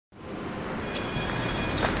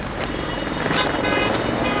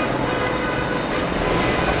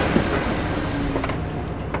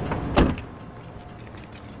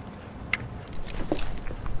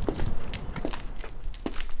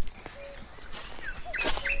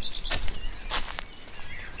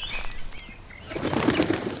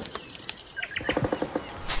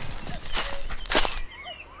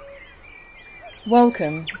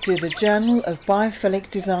Welcome to the Journal of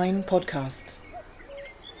Biophilic Design podcast.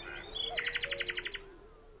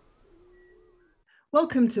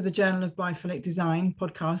 Welcome to the Journal of Biophilic Design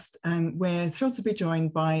podcast. We're thrilled to be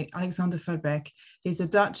joined by Alexander Verbeek. He's a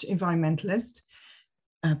Dutch environmentalist,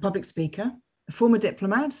 public speaker, a former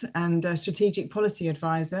diplomat and a strategic policy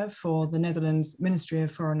advisor for the Netherlands Ministry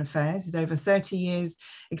of Foreign Affairs. He's over 30 years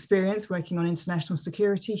experience working on international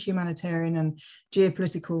security, humanitarian and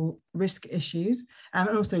geopolitical risk issues, and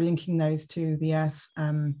also linking those to the Earth's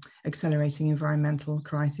accelerating environmental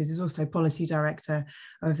crisis. He's also policy director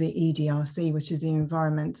of the EDRC, which is the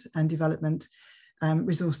Environment and Development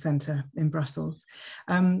Resource Centre in Brussels.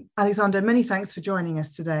 Alexander, many thanks for joining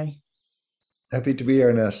us today. Happy to be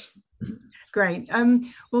here, Ness. Great.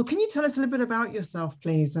 Well, can you tell us a little bit about yourself,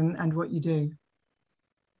 please, and what you do?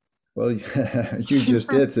 Well, you just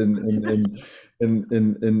did in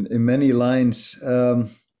many lines. A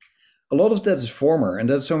lot of that is former, and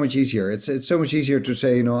that's so much easier. It's so much easier to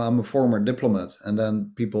say, I'm a former diplomat, and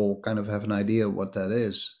then people kind of have an idea what that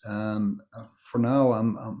is. For now,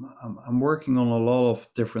 I'm working on a lot of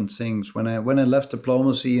different things. When I left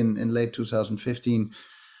diplomacy in late 2015.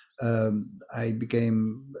 I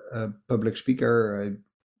became a public speaker. I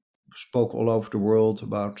spoke all over the world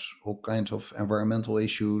about all kinds of environmental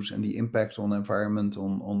issues and the impact on environment,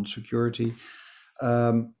 on security.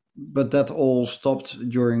 But that all stopped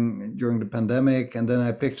during the pandemic. And then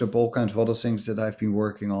I picked up all kinds of other things that I've been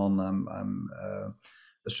working on. I'm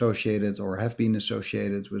associated or have been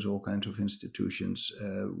associated with all kinds of institutions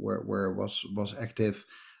where I was active.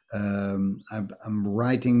 I'm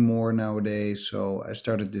writing more nowadays, so I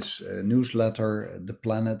started this newsletter, The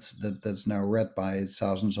Planet, that's now read by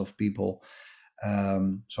thousands of people.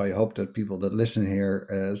 So I hope that people that listen here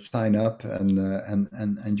sign up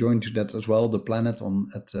and join to that as well. The Planet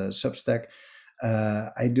at Substack.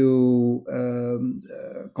 I do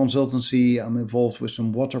consultancy. I'm involved with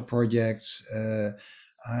some water projects.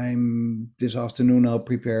 This afternoon I'll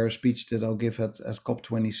prepare a speech that I'll give at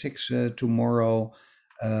COP26 tomorrow.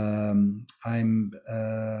 I'm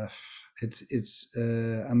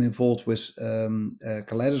involved with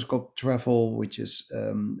Kaleidoscope Travel, which is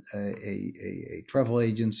a travel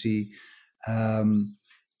agency. I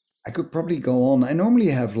could probably go on. I normally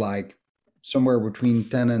have like somewhere between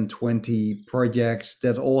 10 and 20 projects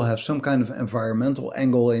that all have some kind of environmental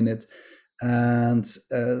angle in it. And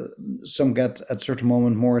some get at a certain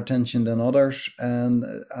moment more attention than others. And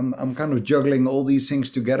I'm kind of juggling all these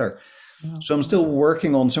things together. So I'm still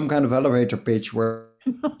working on some kind of elevator pitch where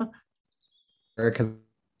I can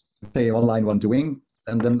say online what I'm doing.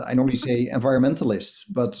 And then I normally say environmentalists.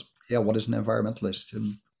 But yeah, what is an environmentalist?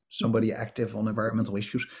 Somebody active on environmental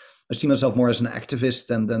issues. I see myself more as an activist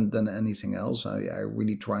than anything else. I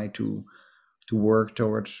really try to work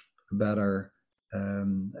towards a better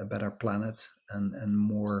planet and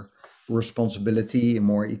more responsibility and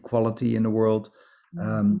more equality in the world.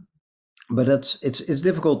 But it's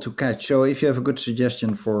difficult to catch. So if you have a good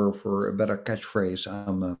suggestion for a better catchphrase,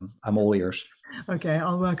 I'm all ears. Okay,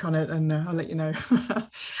 I'll work on it and I'll let you know.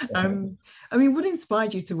 What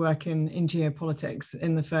inspired you to work in geopolitics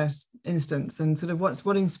in the first instance, and sort of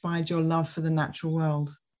what inspired your love for the natural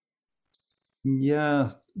world?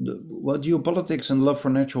 Yeah, well, geopolitics and love for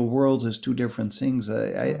natural world is two different things.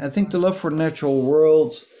 I think the love for natural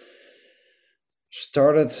world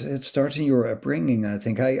starts in your upbringing. I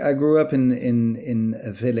think I grew up in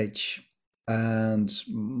a village, and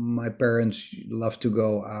my parents loved to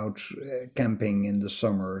go out camping in the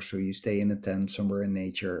summer. So you stay in a tent somewhere in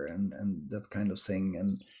nature and that kind of thing.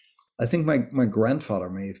 And I think my grandfather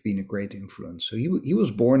may have been a great influence. So he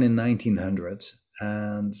was born in 1900,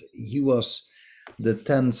 and he was the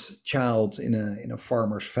 10th child in a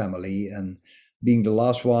farmer's family, and being the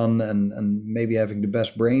last one and maybe having the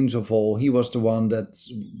best brains of all, he was the one that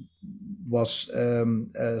was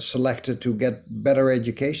selected to get better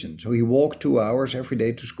education. So he walked 2 hours every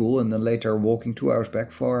day to school, and then later walking 2 hours back,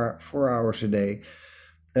 4 hours a day.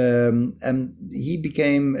 And he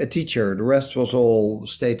became a teacher. The rest was all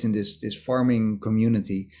stayed in this farming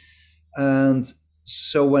community. And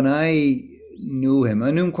so when I knew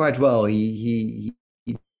him quite well. He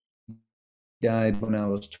died when I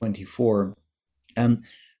was 24. And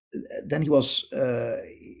then he was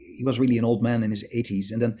really an old man in his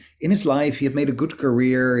 80s. And then in his life, he had made a good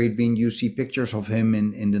career. You see pictures of him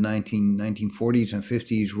in the 1940s and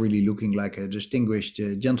 50s, really looking like a distinguished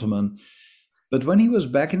gentleman. But when he was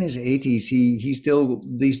back in his 80s, he still,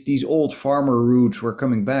 these old farmer roots were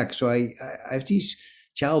coming back. So I have these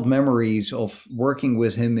child memories of working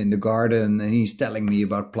with him in the garden, and he's telling me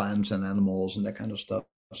about plants and animals and that kind of stuff.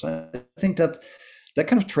 So I think that that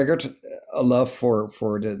kind of triggered a love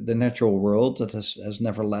for the natural world that has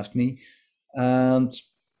never left me. And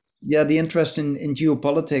yeah, the interest in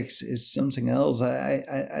geopolitics is something else.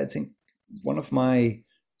 I think one of my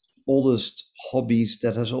oldest hobbies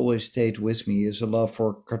that has always stayed with me is a love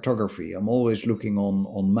for cartography. I'm always looking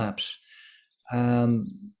on maps. And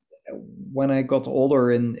when I got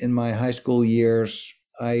older in my high school years,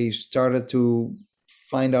 I started to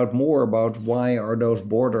find out more about why are those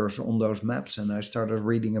borders on those maps, and I started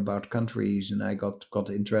reading about countries, and I got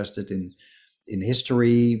interested in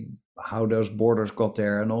history, how those borders got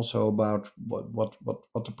there, and also about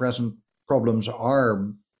what the present problems are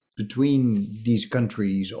between these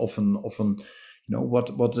countries. Often,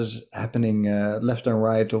 what is happening left and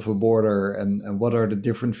right of a border, and what are the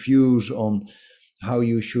different views on how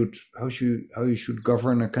you should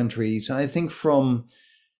govern a country. So I think from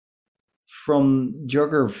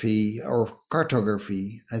geography or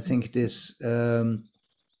cartography, I think this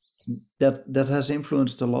that has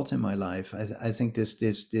influenced a lot in my life. I think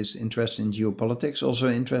this interest in geopolitics, also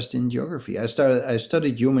interest in geography. I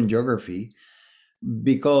studied human geography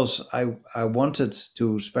because I wanted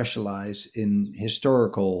to specialize in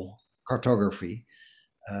historical cartography.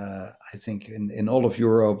 I think in all of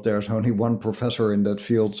Europe there's only one professor in that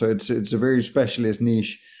field, so it's a very specialist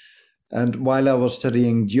niche. And while I was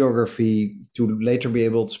studying geography to later be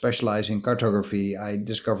able to specialize in cartography, I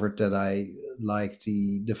discovered that I liked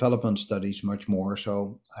the development studies much more.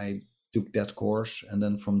 So I took that course, and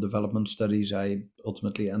then from development studies, I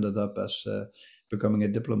ultimately ended up as becoming a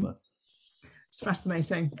diplomat. It's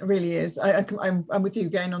fascinating. It really is. I'm with you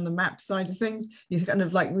again on the map side of things. You kind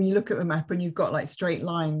of like when you look at a map and you've got like straight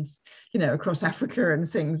lines, across Africa and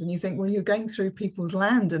things, and you think, well, you're going through people's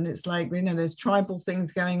land, and it's like, there's tribal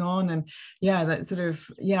things going on, and that sort of,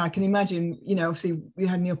 I can imagine, obviously you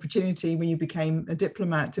had the opportunity when you became a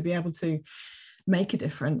diplomat to be able to make a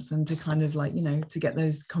difference and to kind of like, to get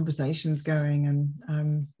those conversations going,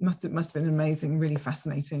 and must have been an amazing, really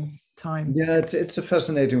fascinating time. Yeah, it's a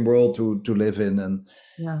fascinating world to live in, and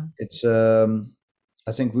it's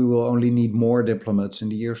I think we will only need more diplomats in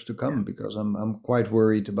the years to come, because I'm quite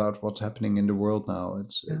worried about what's happening in the world now.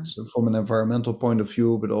 It's from an environmental point of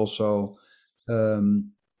view, but also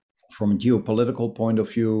from a geopolitical point of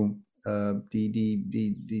view.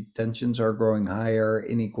 The tensions are growing higher,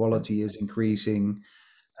 inequality is increasing,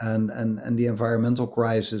 and the environmental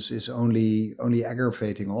crisis is only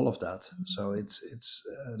aggravating all of that. So it's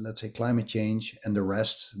let's say climate change and the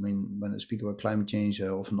rest. I mean, when I speak about climate change, I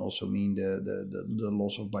often also mean the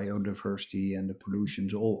loss of biodiversity and the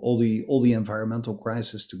pollutions, all the environmental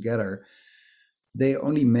crises together. They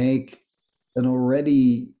only make an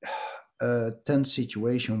already tense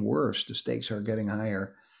situation worse. The stakes are getting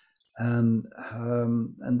higher. And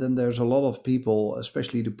then there's a lot of people,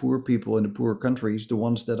 especially the poor people in the poor countries, the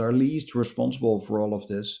ones that are least responsible for all of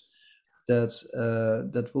this,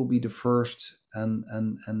 that will be the first and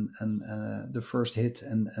the first hit,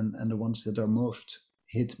 and the ones that are most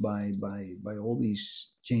hit by all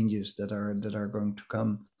these changes that are going to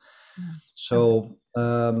come. So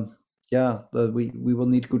we will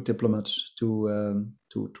need good diplomats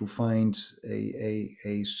to find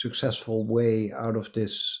a successful way out of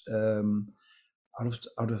this, out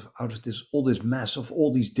of this, all this mess of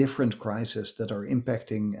all these different crises that are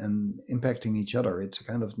impacting each other. It's a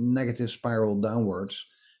kind of negative spiral downwards.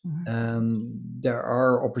 Mm-hmm. And there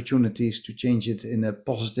are opportunities to change it in a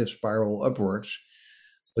positive spiral upwards,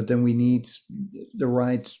 but then we need the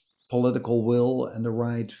right political will and the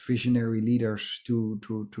right visionary leaders to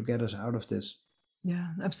get us out of this. Yeah,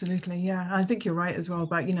 absolutely. Yeah, I think you're right as well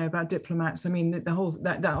about about diplomats. I mean, the whole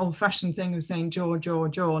that old-fashioned thing of saying jaw, jaw,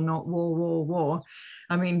 jaw, not war, war, war.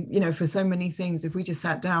 I mean, for so many things, if we just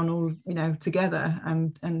sat down all together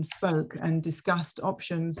and spoke and discussed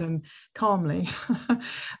options and calmly,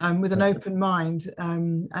 with an open mind, I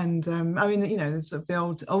mean,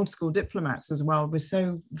 the old school diplomats as well were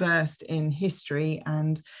so versed in history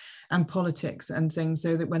and politics and things,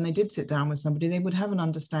 so that when they did sit down with somebody, they would have an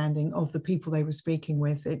understanding of the people they were speaking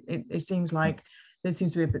with. It seems like there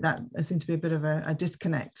seems to be a bit of a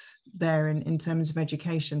disconnect there in terms of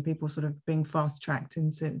education, people sort of being fast tracked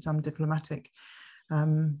into some diplomatic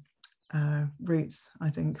routes, I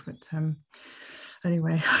think. But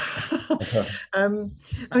anyway, I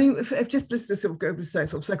mean, if just to sort of go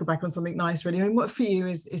sort of circle back on something nice, really. I mean, what for you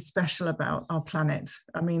is special about our planet?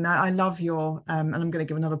 I mean, I love your, and I'm going to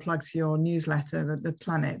give another plug to your newsletter, the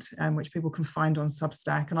Planet, which people can find on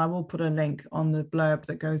Substack, and I will put a link on the blurb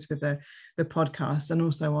that goes with the podcast, and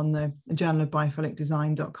also on the journal of biphilic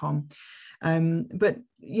design.com. But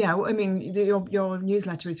yeah, I mean, your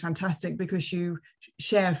newsletter is fantastic because you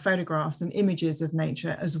share photographs and images of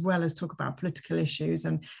nature as well as talk about political issues,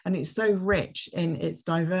 and it's so rich in its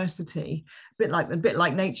diversity, a bit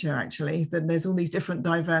like nature actually. That there's all these different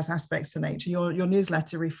diverse aspects to nature. Your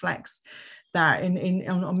newsletter reflects that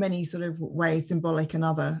on many sort of ways, symbolic and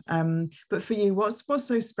other. But for you, what's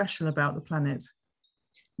so special about the planet?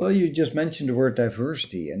 Well, you just mentioned the word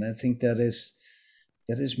diversity, and I think that is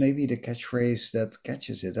maybe the catchphrase that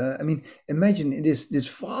catches it. I mean, imagine this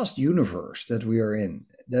vast universe that we are in.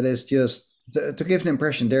 That is just to give an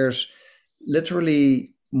impression. There's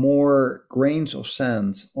literally more grains of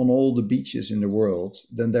sand on all the beaches in the world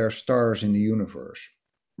than there are stars in the universe.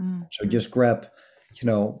 So just grab,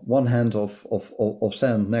 one hand of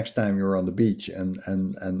sand next time you're on the beach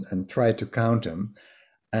and try to count them.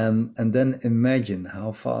 And then imagine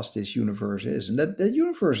how vast this universe is. And that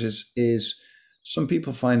universe is some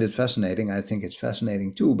people find it fascinating. I think it's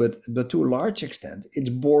fascinating too, but to a large extent, it's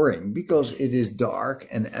boring because it is dark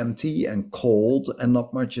and empty and cold and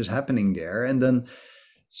not much is happening there. And then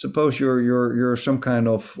suppose you're some kind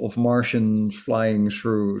of Martian flying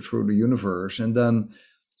through the universe, and then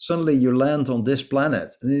suddenly you land on this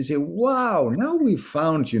planet and you say, wow, now we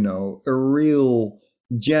found, a real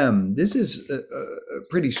gem. This is a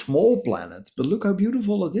pretty small planet, but look how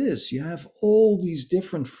beautiful it is. You have all these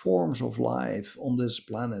different forms of life on this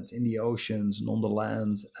planet, in the oceans and on the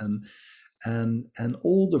land, and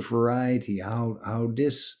all the variety, how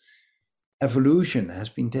this evolution has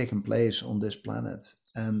been taking place on this planet,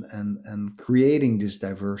 and creating this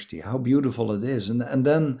diversity, how beautiful it is. And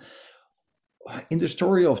then in the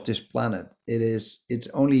story of this planet, it's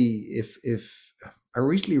only if I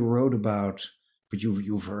recently wrote about, but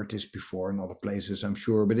you've heard this before in other places, I'm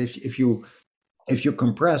sure. But if you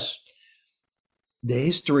compress the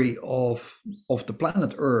history of the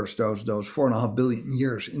planet Earth, those 4.5 billion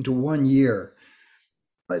years, into 1 year,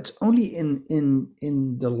 it's only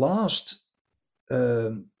in the last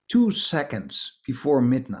 2 seconds before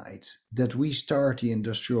midnight that we start the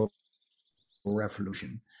Industrial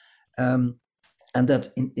Revolution. And that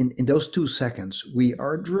in those 2 seconds, we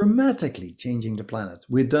are dramatically changing the planet.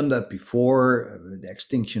 We've done that before. The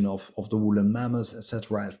extinction of the woolly mammoths,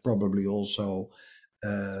 etc., is probably also,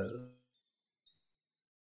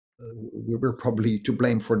 we're probably to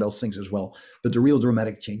blame for those things as well. But the real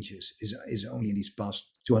dramatic changes is only in these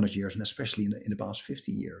past 200 years, and especially in the past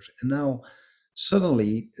 50 years. And now,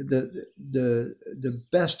 suddenly, the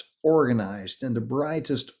best organized and the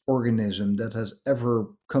brightest organism that has ever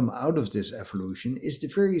come out of this evolution is the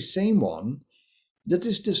very same one that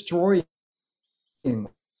is destroying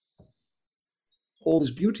all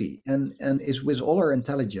this beauty, and is, with all our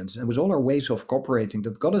intelligence and with all our ways of cooperating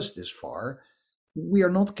that got us this far, we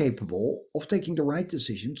are not capable of taking the right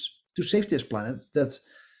decisions to save this planet. That,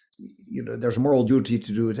 there's a moral duty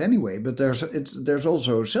to do it anyway, but there's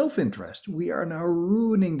also self-interest. We are now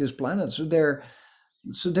ruining this planet. So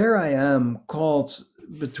there I am, caught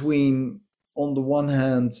between, on the one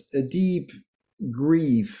hand, a deep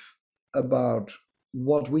grief about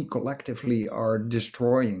what we collectively are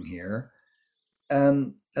destroying here,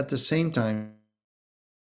 and at the same time,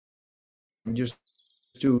 just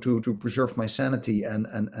to preserve my sanity and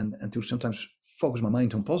to sometimes focus my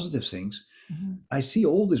mind on positive things. Mm-hmm. I see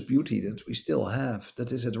all this beauty that we still have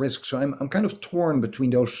that is at risk. So I'm kind of torn between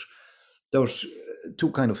those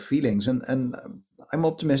two kind of feelings, and I'm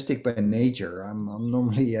optimistic by nature. I'm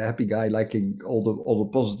normally a happy guy, liking all the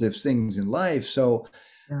positive things in life. So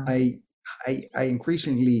yeah. I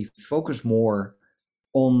increasingly focus more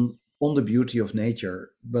on the beauty of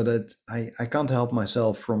nature, but I can't help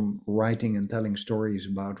myself from writing and telling stories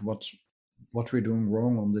about what we're doing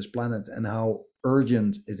wrong on this planet, and how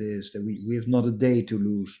urgent it is that we have not a day to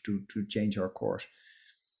lose to change our course.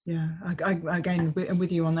 Yeah, again, I'm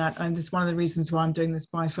with you on that. And it's one of the reasons why I'm doing this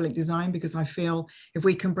biophilic design, because I feel if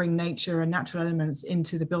we can bring nature and natural elements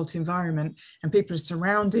into the built environment, and people are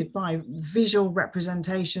surrounded by visual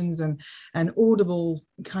representations and audible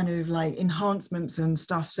kind of like enhancements and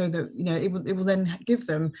stuff, so that, it will then give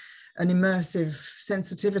them an immersive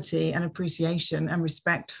sensitivity and appreciation and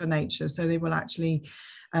respect for nature, so they will actually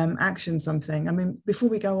action something. I mean, before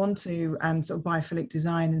we go on to sort of biophilic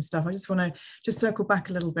design and stuff, I just want to circle back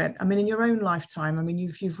a little bit. I mean, in your own lifetime, I mean,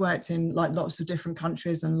 you've worked in like lots of different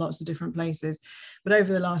countries and lots of different places, but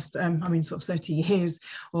over the last, sort of 30 years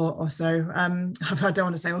or so, I don't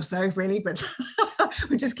want to say or so really, but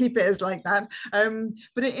we just keep it as like that.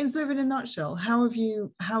 But in sort of in a nutshell, how have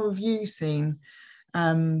you seen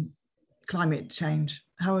climate change?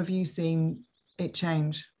 How have you seen it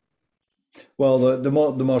change? Well, the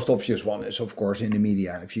most obvious one is, of course, in the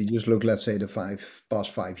media. If you just look, let's say, the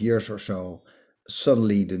past 5 years or so,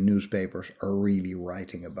 suddenly the newspapers are really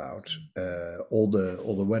writing about all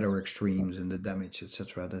the weather extremes and the damage,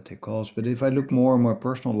 etc., that they cause. But if I look more in my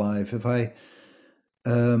personal life, if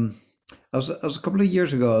um, I was a couple of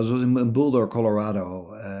years ago, I was in Boulder,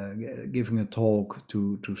 Colorado, giving a talk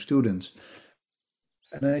to students,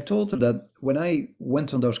 and I told them that when I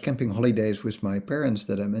went on those camping holidays with my parents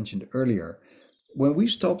that I mentioned earlier, when we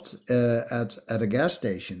stopped at a gas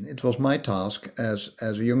station, it was my task as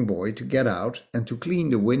a young boy to get out and to clean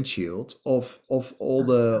the windshield of all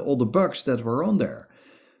the bugs that were on there.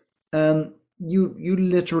 And you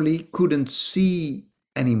literally couldn't see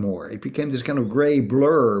anymore. It became this kind of gray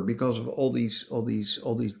blur because of all these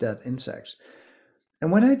dead insects.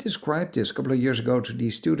 And when I described this a couple of years ago to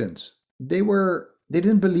these students, they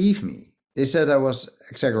didn't believe me. They said I was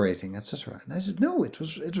exaggerating, etc. And I said, no, it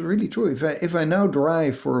was really true. If I now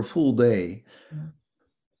drive for a full day,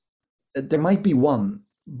 there might be one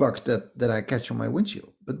bug that I catch on my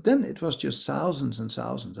windshield, but then it was just thousands and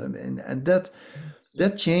thousands. I mean, and that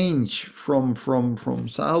change from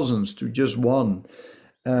thousands to just one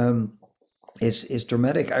um, is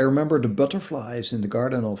dramatic. I remember the butterflies in the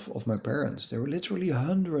garden of my parents. There were literally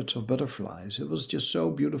hundreds of butterflies. It was just so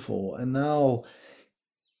beautiful. And now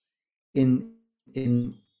in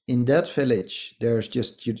in in that village, there's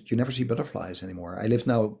just you never see butterflies anymore. I live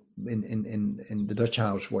now in the Dutch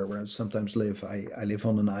house where I sometimes live. I live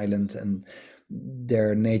on an island, and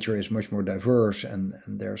their nature is much more diverse, and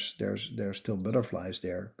there's still butterflies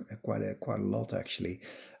there, quite a lot actually.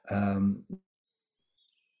 Um,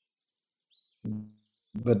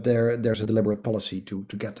 but there's a deliberate policy to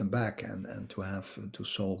get them back, and to have to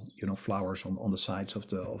sow flowers on the sides of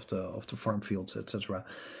the farm fields, etc.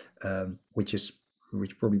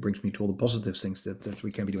 Which probably brings me to all the positive things that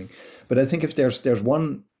we can be doing. But I think if there's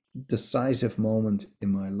one decisive moment in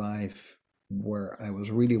my life where I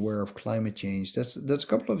was really aware of climate change, that's a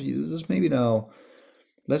couple of years. That's maybe now,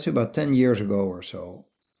 let's say about 10 years ago or so.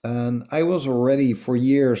 And I was already for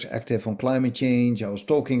years active on climate change. I was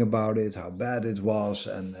talking about it, how bad it was,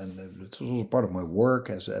 and it was also part of my work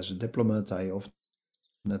as a diplomat. I often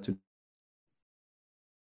had to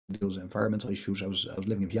deal with environmental issues. I was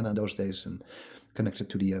living in Vienna in those days and connected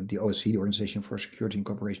to the OSCE, the Organization for Security and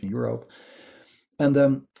Cooperation in Europe. And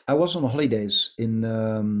I was on holidays in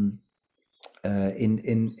the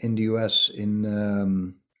US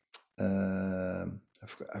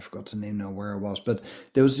I forgot the name now where I was, but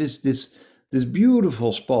there was this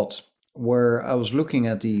beautiful spot where I was looking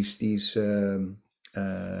at these. It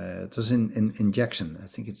was in Jackson. I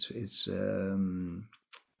think it's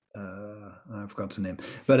I forgot the name,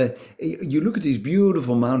 but you look at these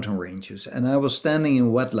beautiful mountain ranges, and I was standing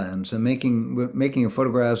in wetlands and making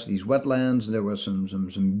photographs of these wetlands. And there was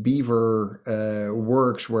some beaver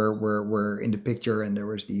works were in the picture, and there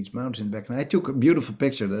was these mountains back. And I took a beautiful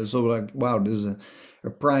picture. That's all like, wow, this is a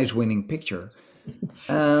prize-winning picture.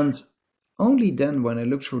 And only then, when I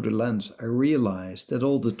looked through the lens, I realized that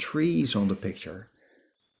all the trees on the picture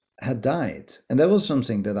had died. And that was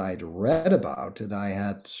something that I'd read about, that I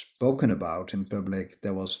had spoken about in public.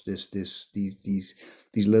 There was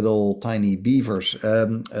these little tiny beavers,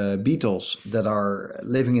 beetles that are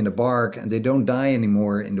living in the bark, and they don't die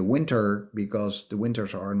anymore in the winter because the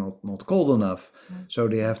winters are not cold enough. So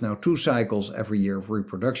they have now 2 cycles every year of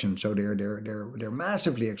reproduction. So they're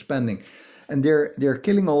massively expanding, and they're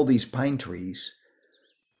killing all these pine trees.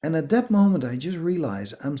 And at that moment, I just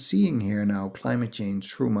realized I'm seeing here now climate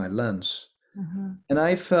change through my lens. And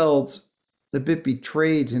I felt a bit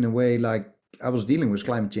betrayed in a way, like I was dealing with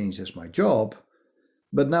climate change as my job,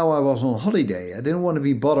 but now I was on holiday. I didn't want to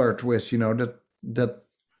be bothered with, that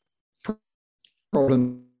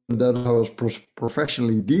problem that I was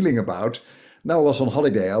professionally dealing about. Now I was on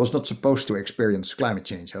holiday. I was not supposed to experience climate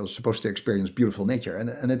change. I was supposed to experience beautiful nature. And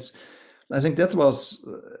I think that was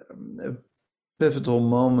a pivotal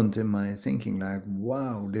moment in my thinking, like,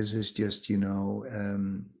 wow, this is just,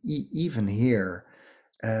 even here,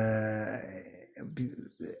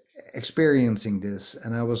 experiencing this.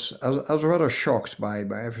 And I was rather shocked by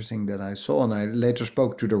everything that I saw. And I later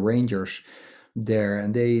spoke to the rangers there,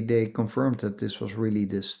 and they confirmed that this was really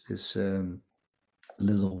this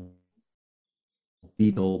little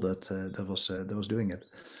beetle that was doing it.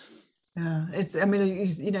 Yeah, it's, I mean,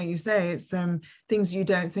 you say it's things you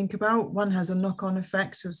don't think about. One has a knock-on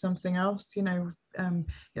effect of something else, they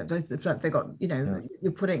got, Yeah.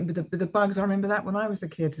 you're putting with the bugs. I remember that when I was a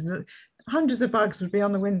kid, hundreds of bugs would be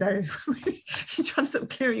on the window. You're trying to sort of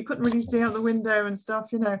clear it, you couldn't really see out the window and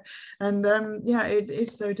stuff, and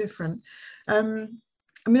it's so different.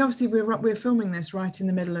 I mean, obviously, we're filming this right in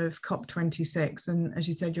the middle of COP26, and as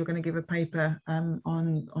you said, you're going to give a paper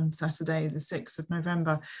on Saturday, the 6th of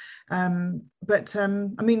November. I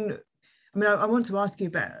want to ask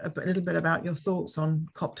you a little bit about your thoughts on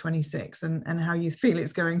COP26 and how you feel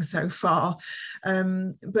it's going so far.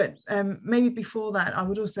 Maybe before that, I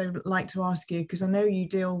would also like to ask you, because I know you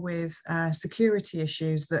deal with security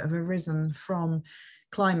issues that have arisen from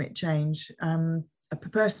climate change.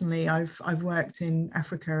 Personally, I've worked in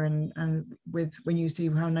Africa and with when you see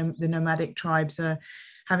how the nomadic tribes are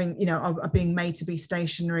having, are being made to be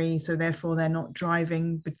stationary, so therefore they're not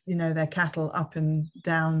driving, their cattle up and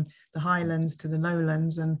down the highlands to the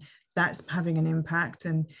lowlands, and that's having an impact,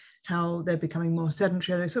 and how they're becoming more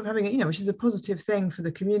sedentary. They're sort of having, which is a positive thing for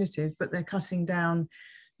the communities, but they're cutting down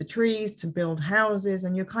the trees to build houses,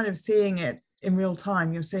 and you're kind of seeing it in real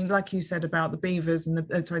time. You're seeing, like you said about the beavers and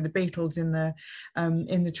the beetles in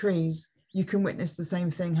the trees. You can witness the same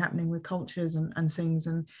thing happening with cultures and things.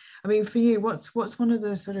 And I mean, for you, what's one of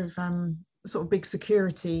the sort of big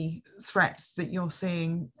security threats that you're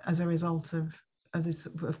seeing as a result of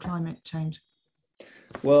climate change?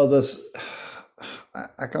 Well,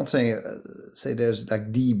 I can't say there's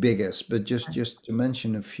like the biggest, but just to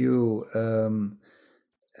mention a few.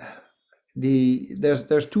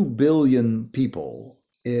 There's 2 billion people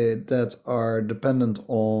that are dependent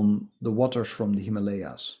on the waters from the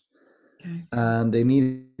Himalayas. Okay. And they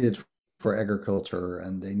need it for agriculture,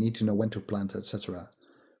 and they need to know when to plant, etc.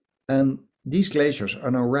 And these glaciers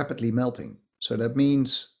are now rapidly melting. So that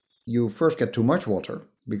means you first get too much water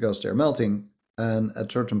because they're melting, and at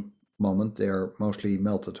a certain moment they are mostly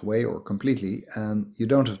melted away or completely, and you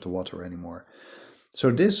don't have the water anymore. So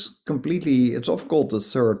this completely, it's often called the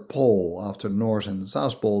third pole after the North and the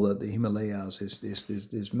South Pole, that the Himalayas is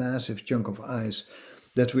this massive chunk of ice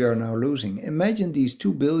that we are now losing. Imagine these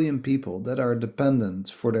 2 billion people that are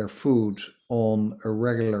dependent for their food on a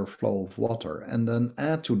regular flow of water, and then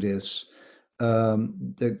add to this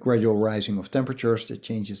the gradual rising of temperatures that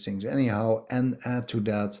changes things anyhow, and add to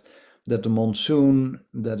that the monsoon,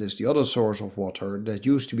 that is the other source of water that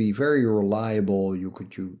used to be very reliable. You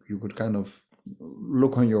could kind of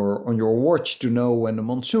look on your watch to know when the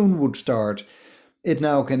monsoon would start. It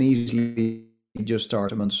now can easily just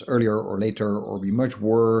start months earlier or later, or be much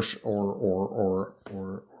worse or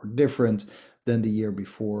different than the year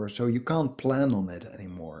before. So you can't plan on it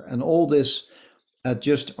anymore. And all this at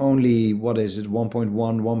just only, 1.1,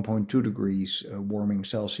 1.2 degrees warming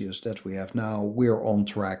Celsius that we have now, we're on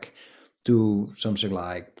track to something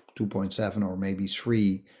like 2.7 or maybe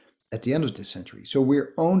 3 at the end of this century. So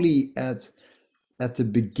we're only at the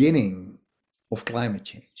beginning of climate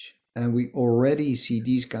change, and we already see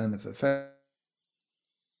these kind of effects.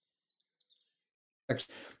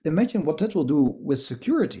 Imagine what that will do with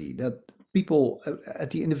security, that people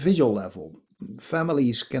at the individual level,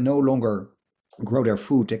 families can no longer grow their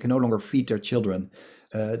food, they can no longer feed their children.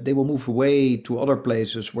 They will move away to other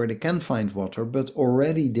places where they can find water, but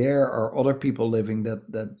already there are other people living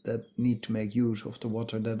that need to make use of the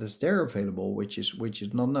water that is there available, which is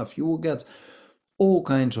not enough. You will get all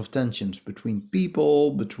kinds of tensions between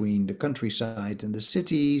people, between the countryside and the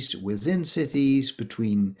cities, within cities,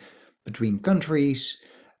 between countries.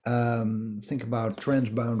 Think about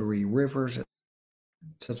transboundary rivers,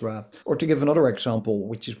 etc. Or to give another example,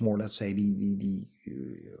 which is more, let's say, the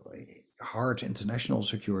hard international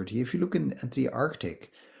security. If you look at the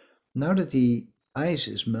Arctic, now that the ice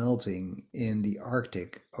is melting in the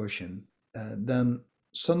Arctic Ocean, then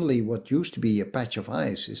suddenly what used to be a patch of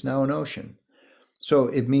ice is now an ocean. So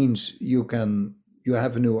it means you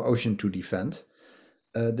have a new ocean to defend.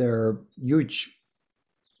 There are huge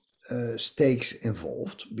stakes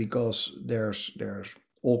involved, because there's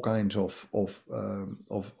all kinds of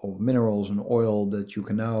minerals and oil that you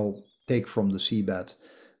can now take from the seabed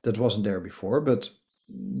that wasn't there before. But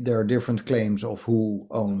there are different claims of who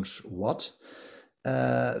owns what.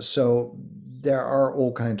 So there are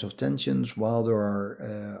all kinds of tensions, while there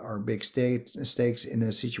are big stakes in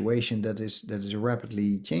a situation that is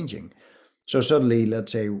rapidly changing. So suddenly,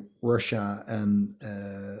 let's say Russia and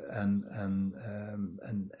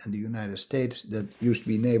the United States, that used to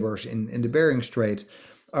be neighbors in the Bering Strait,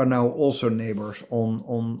 are now also neighbors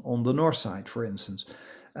on the north side, for instance.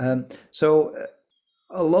 So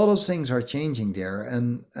a lot of things are changing there,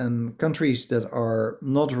 and countries that are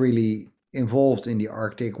not really involved in the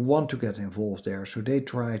Arctic want to get involved there, so they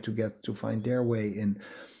try to find their way in.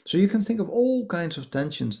 So you can think of all kinds of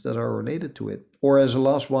tensions that are related to it. Or as a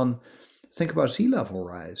last one, think about sea level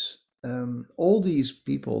rise. All these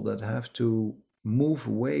people that have to move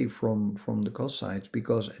away from the coast sites,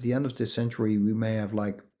 because at the end of this century we may have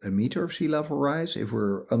like a meter of sea level rise if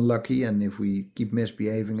we're unlucky, and if we keep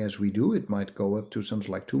misbehaving as we do, it might go up to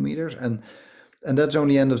something like 2 meters, and that's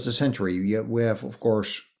only end of the century. We have, of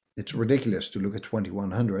course, it's ridiculous to look at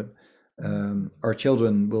 2100. Our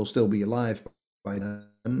children will still be alive by then,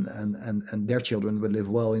 and their children will live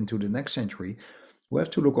well into the next century. We have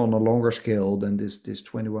to look on a longer scale than this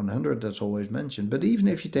 2100 that's always mentioned. But even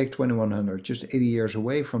if you take 2100, just 80 years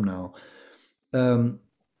away from now,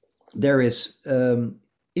 there is,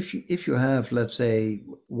 if you have, let's say,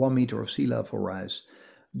 1 meter of sea level rise,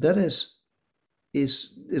 that is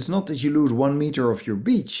it's not that you lose 1 meter of your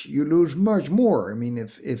beach, you lose much more. I mean,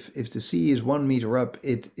 if the sea is 1 meter up,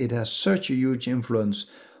 it has such a huge influence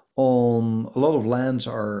on a lot of lands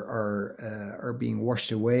are being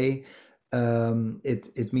washed away.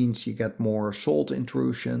 It means you get more salt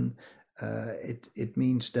intrusion. It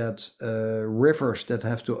means that rivers that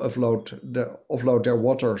have to offload their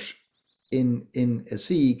waters in a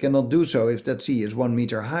sea cannot do so if that sea is 1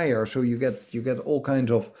 meter higher. So you get all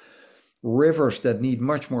kinds of rivers that need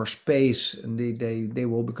much more space, and they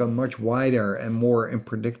will become much wider and more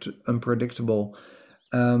unpredictable,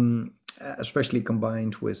 especially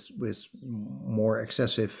combined with more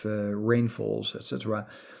excessive rainfalls, etc.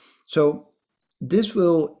 So this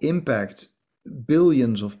will impact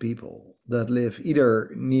billions of people that live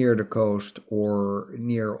either near the coast or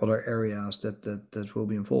near other areas that will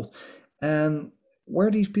be involved. And where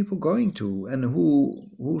are these people going to, and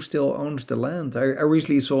who still owns the land? I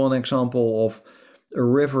recently saw an example of a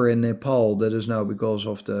river in Nepal that is now, because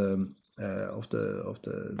of the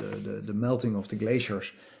melting of the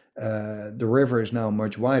glaciers, the river is now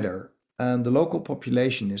much wider, and the local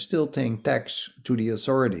population is still paying tax to the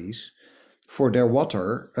authorities for their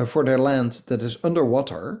water, for their land that is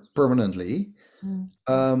underwater permanently.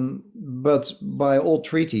 But by all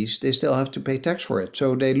treaties, they still have to pay tax for it.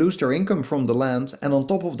 So they lose their income from the land, and on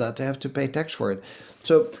top of that, they have to pay tax for it.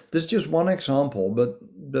 So this is just one example, but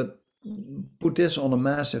put this on a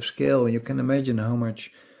massive scale, and you can imagine how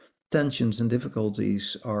much tensions and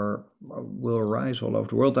difficulties will arise all over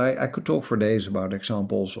the world. I could talk for days about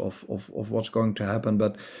examples of what's going to happen,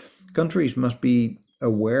 but countries must be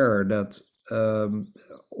aware that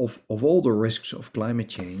of all the risks of climate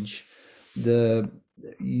change, the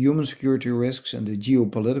human security risks and the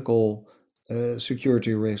geopolitical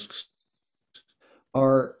security risks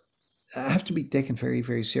have to be taken very,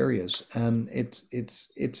 very serious. And it's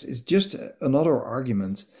just another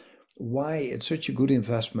argument why it's such a good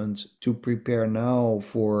investment to prepare now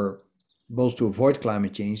for both to avoid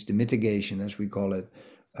climate change, the mitigation as we call it,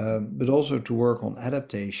 but also to work on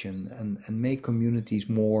adaptation and make communities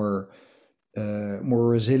more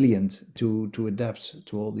resilient to adapt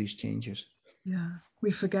to all these changes. Yeah,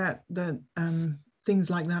 we forget that things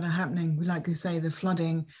like that are happening. We like to say the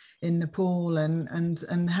flooding in Nepal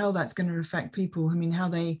and how that's going to affect people. I mean, how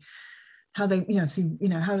they how do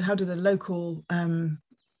the local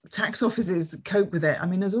tax offices cope with it? I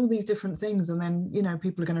mean, there's all these different things, and then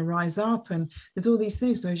people are going to rise up, and there's all these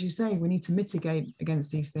things. So as you say, we need to mitigate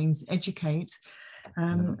against these things, educate.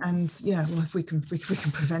 And well, if we can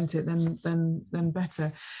prevent it, then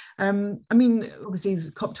better. I mean, obviously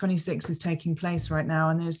COP26 is taking place right now,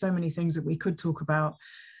 and there's so many things that we could talk about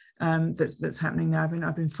that's happening there.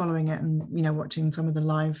 I've been following it and watching some of the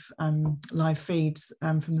live feeds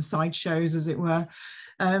from the side shows, as it were.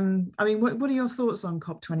 I mean, what are your thoughts on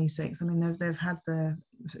COP26? I mean, they've had the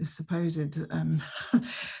supposed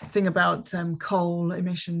thing about coal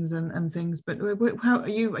emissions and things, but how are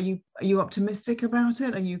you optimistic about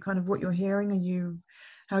it? Are you kind of what you're hearing?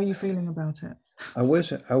 How are you feeling about it? I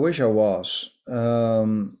wish I was,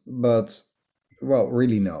 but well,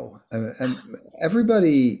 really no. And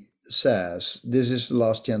everybody says this is the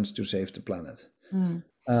last chance to save the planet,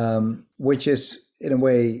 which is in a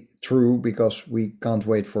way true, because we can't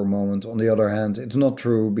wait for a moment. On the other hand, it's not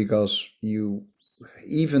true, because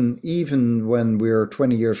even when we're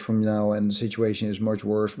 20 years from now and the situation is much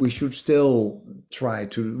worse, we should still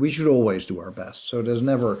we should always do our best. So there's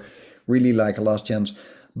never really like a last chance.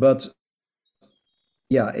 But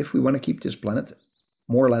yeah, if we want to keep this planet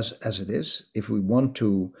more or less as it is, if we want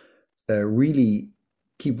to really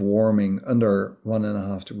keep warming under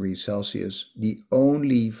 1.5 degrees Celsius, the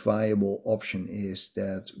only viable option is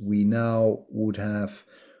that we now would have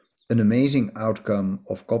an amazing outcome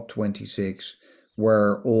of COP26,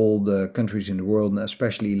 where all the countries in the world, and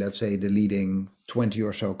especially, let's say, the leading 20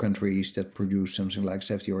 or so countries that produce something like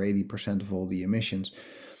 70 or 80% of all the emissions,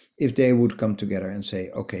 if they would come together and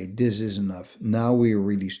say, okay, this is enough. Now we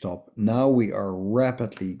really stop. Now we are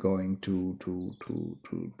rapidly going to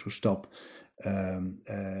stop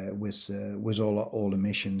with all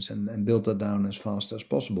emissions, and build that down as fast as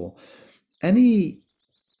possible. Any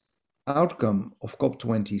outcome of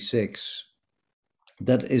COP26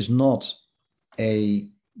 that is not a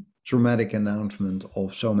dramatic announcement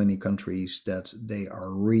of so many countries that they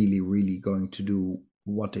are really, really going to do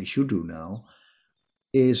what they should do now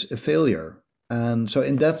is a failure. And so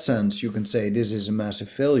in that sense, you can say this is a massive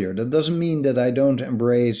failure. That doesn't mean that I don't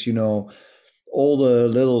embrace, all the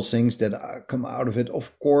little things that come out of it.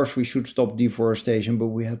 Of course, we should stop deforestation, but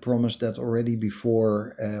we had promised that already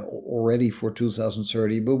before, already for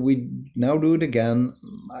 2030. But we now do it again.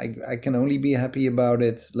 I can only be happy about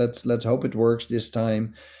it. Let's hope it works this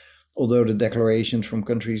time. Although the declarations from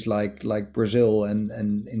countries like Brazil and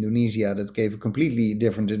Indonesia that gave a completely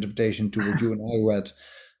different interpretation to what you and I read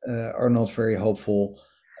are not very hopeful.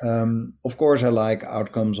 Of course, I like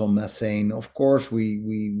outcomes on methane. Of course, we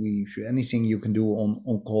anything you can do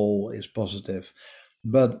on coal is positive,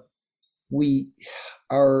 but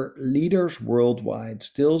our leaders worldwide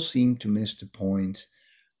still seem to miss the point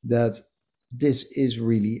that this is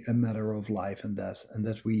really a matter of life and death, and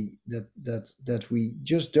that we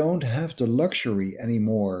just don't have the luxury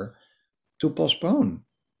anymore to postpone.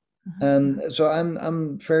 And so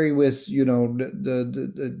I'm very with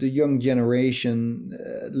the young generation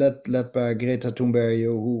led by Greta Thunberg,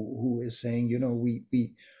 who is saying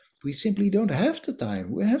we simply don't have the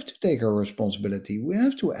time. We have to take our responsibility. We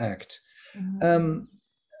have to act. And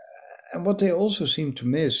what they also seem to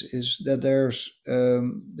miss is that there's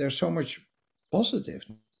so much positive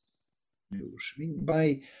news. I mean,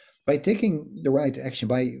 by taking the right action,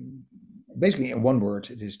 by basically in one word,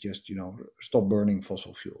 it is just stop burning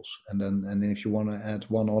fossil fuels, and then if you want to add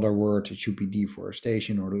one other word, it should be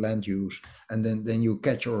deforestation or land use, and then you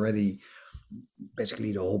catch already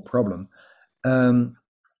basically the whole problem. And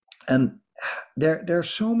there's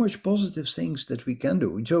so much positive things that we can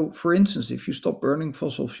do. So, for instance, if you stop burning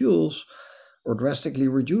fossil fuels or drastically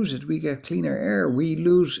reduce it, we get cleaner air. We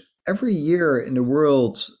lose every year in the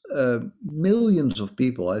world millions of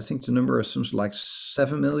people. I think the number is something like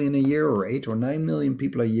 7 million a year, or 8 or 9 million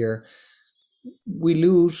people a year. We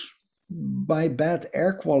lose by bad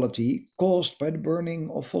air quality caused by the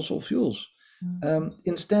burning of fossil fuels.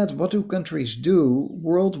 Instead, what do countries do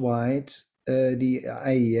worldwide? The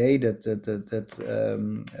IEA,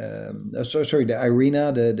 the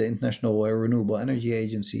IRENA, the International Renewable Energy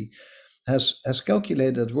Agency, has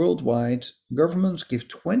calculated that worldwide governments give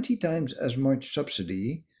 20 times as much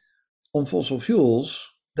subsidy on fossil fuels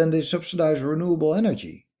than they subsidize renewable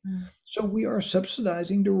energy. So we are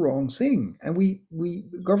subsidizing the wrong thing, and we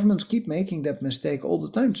governments keep making that mistake all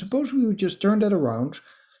the time. Suppose we would just turn that around.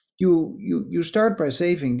 You start by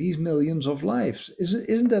saving these millions of lives.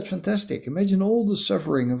 Isn't that fantastic? Imagine all the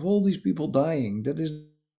suffering of all these people dying. That is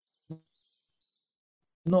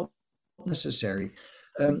not necessary.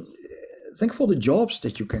 Think of all the jobs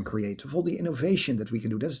that you can create, of all the innovation that we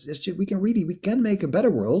can do. That's just, we can make a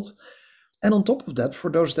better world. And on top of that, for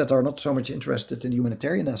those that are not so much interested in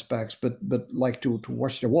humanitarian aspects, but like to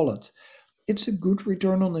watch their wallet, it's a good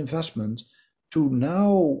return on investment to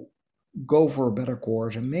now go for a better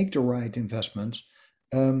course and make the right investments,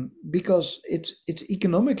 because it's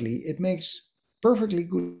economically, it makes perfectly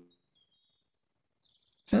good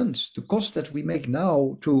sense. The cost that we make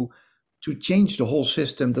now to change the whole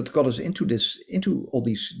system that got us into all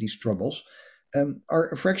these troubles are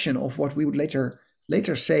a fraction of what we would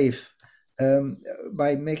later save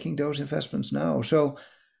by making those investments now. So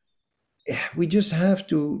we just have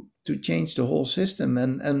to change the whole system.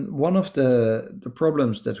 And one of the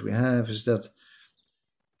problems that we have is that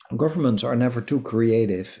governments are never too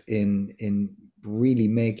creative in really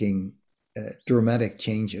making dramatic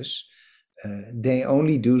changes. They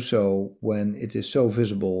only do so when it is so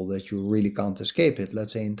visible that you really can't escape it.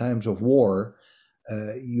 Let's say in times of war,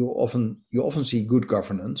 you often see good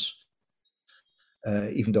governance,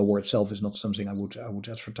 even though war itself is not something I would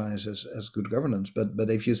advertise as good governance. But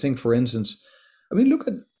if you think, for instance, I mean, look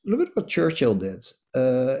at what Churchill did.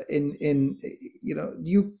 In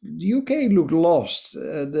the UK looked lost.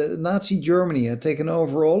 The Nazi Germany had taken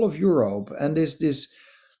over all of Europe, and this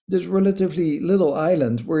relatively little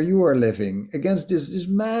island where you are living against this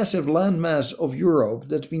massive landmass of Europe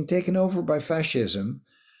that's been taken over by fascism.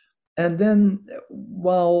 And then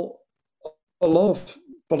while a lot of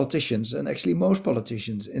politicians, and actually most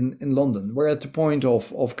politicians in London, were at the point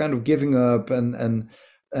of kind of giving up and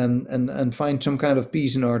find some kind of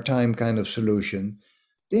peace in our time kind of solution,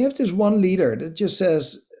 they have this one leader that just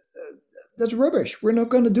says, that's rubbish. We're not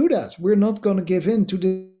going to do that. We're not going to give in to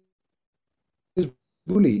this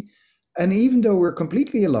bully. And even though we're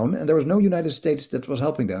completely alone and there was no United States that was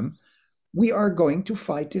helping them, we are going to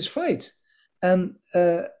fight this fight. And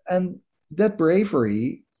that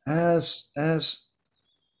bravery has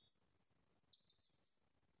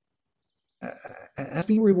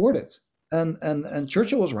been rewarded. And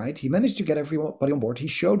Churchill was right. He managed to get everybody on board. He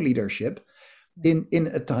showed leadership in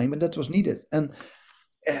a time when that was needed. And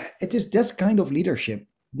it is that kind of leadership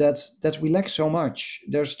that we lack so much.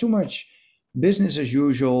 There's too much business as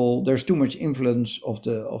usual. There's too much influence of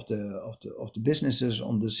the businesses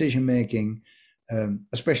on decision making,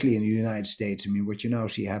 especially in the United States. I mean, what you now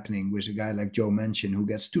see happening with a guy like Joe Manchin, who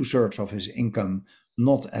gets 2/3 of his income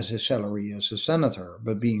not as his salary as a senator,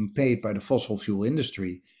 but being paid by the fossil fuel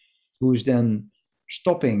industry, who is then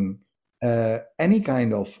stopping any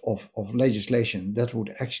kind of legislation that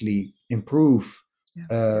would actually improve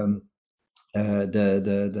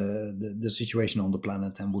the situation on the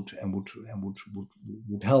planet and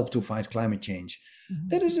would help to fight climate change. Mm-hmm.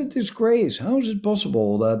 That is a disgrace. How is it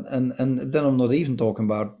possible that? And then I'm not even talking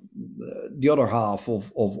about the other half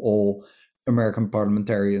of all American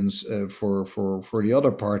parliamentarians for the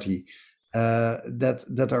other party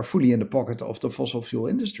that are fully in the pocket of the fossil fuel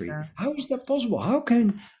industry. Yeah. How is that possible? How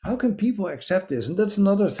can people accept this? And that's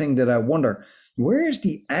another thing that I wonder. Where is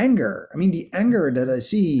the anger? I mean, the anger that I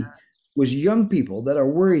see with young people that are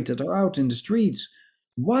worried, that are out in the streets.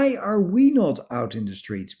 Why are we not out in the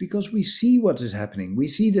streets? Because we see what is happening. We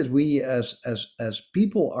see that we as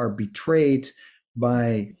people are betrayed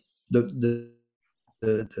by the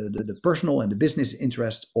personal and the business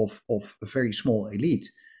interest of a very small elite.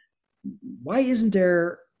 Why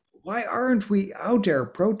aren't we out there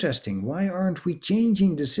protesting? Why aren't we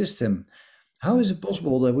changing the system? How is it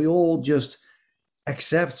possible that we all just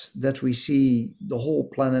accept that we see the whole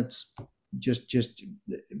planet just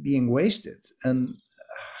being wasted? And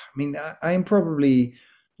I mean, I am probably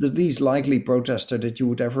the least likely protester that you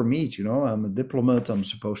would ever meet. You know, I'm a diplomat. I'm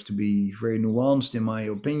supposed to be very nuanced in my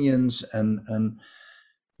opinions,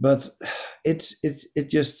 but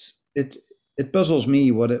it puzzles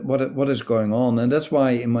me what is going on. And that's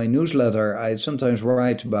why in my newsletter I sometimes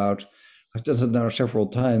write about, I've done it now several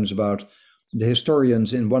times, about the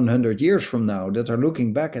historians in 100 years from now that are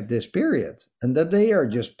looking back at this period and that they are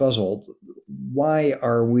just puzzled. Why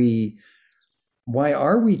are we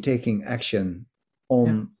taking action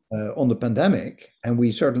on the pandemic? And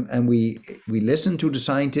we listen to the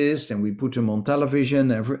scientists and we put them on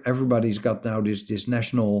television. Everybody's got now this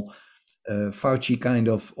national Fauci kind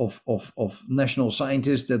of national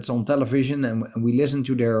scientist that's on television, and we listen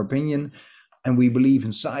to their opinion. And we believe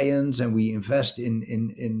in science, and we invest in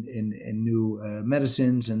new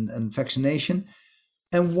medicines and vaccination.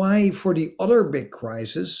 And why, for the other big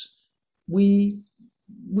crisis, we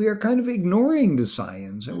are kind of ignoring the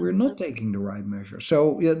science and we're not taking the right measure.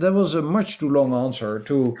 So yeah, that was a much too long answer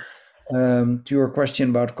to your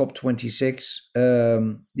question about COP26.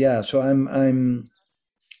 So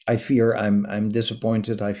I fear I'm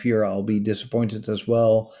disappointed. I fear I'll be disappointed as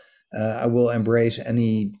well. I will embrace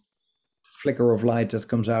any flicker of light that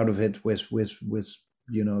comes out of it with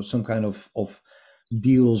some kind of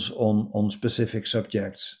deals on specific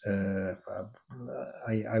subjects.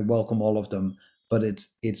 I welcome all of them, but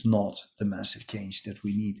it's not the massive change that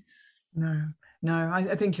we need. No,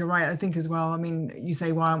 I think you're right. I think as well, I mean, you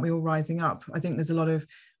say, why aren't we all rising up? I think there's a lot of,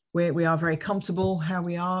 we are very comfortable how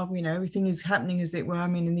we are, everything is happening as it were. I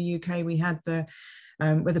mean, in the UK, we had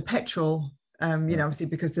with the petrol, obviously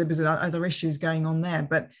because there was other issues going on there,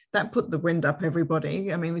 but that put the wind up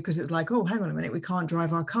everybody. I mean, because it's like, oh, hang on a minute, we can't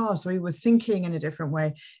drive our cars. So we were thinking in a different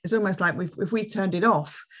way. It's almost like if we turned it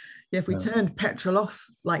off, if we turned petrol off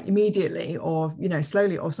like immediately or,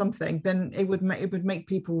 slowly or something, then it would make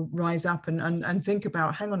people rise up and think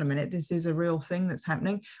about, hang on a minute, this is a real thing that's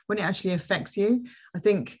happening. When it actually affects you, I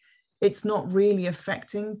think it's not really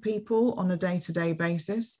affecting people on a day-to-day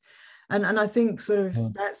basis. And I think sort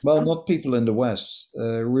of that's... Well, not people in the West.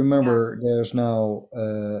 Remember, there's now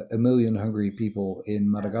 1 million hungry people in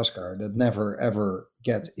Madagascar that never, ever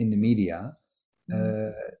get in the media.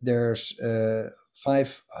 There's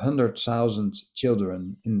 500,000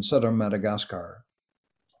 children in southern Madagascar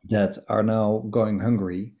that are now going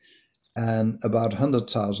hungry. And about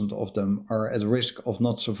 100,000 of them are at risk of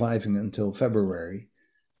not surviving until February.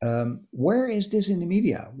 Where is this in the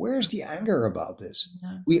media? Where's the anger about this?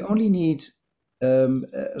 We only need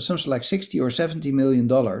something like $60 or $70 million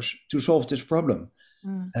to solve this problem,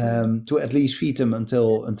 to at least feed them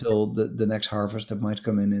until the next harvest that might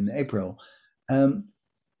come in April.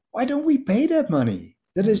 Why don't we pay that money?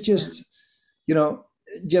 That is just,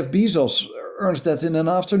 Jeff Bezos earns that in an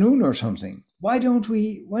afternoon or something. Why don't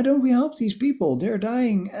we help these people? They're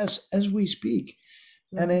dying as we speak.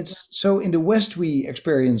 and it's so in the West we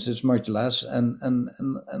experience this much less, and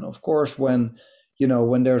of course when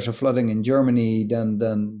there's a flooding in Germany,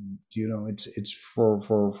 then it's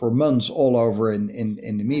for months all over in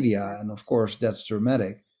the media, and of course that's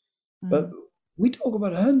dramatic. But we talk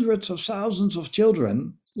about hundreds of thousands of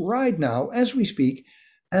children right now as we speak,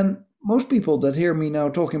 and most people that hear me now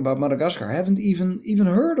talking about Madagascar haven't even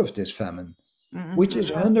heard of this famine, which is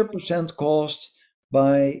 100% caused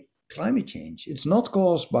by climate change. It's not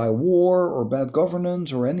caused by war or bad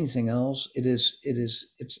governance or anything else.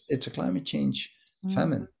 It's a climate change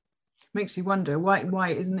famine. Makes you wonder why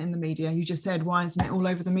it isn't in the media. You just said, why isn't it all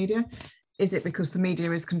over the media? Is it because the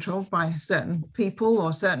media is controlled by certain people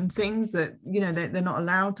or certain things that they're not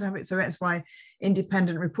allowed to have it? So that's why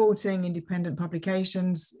independent reporting, independent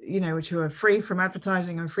publications, which are free from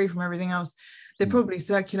advertising and free from everything else, they're probably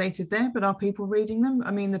circulated there. But are people reading them? I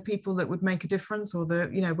mean, the people that would make a difference, or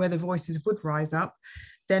where the voices would rise up,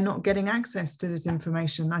 they're not getting access to this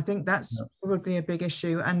information. I think that's probably a big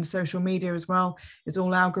issue. And social media as well is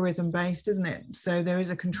all algorithm based, isn't it? So there is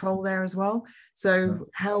a control there as well. So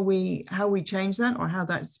how we change that, or how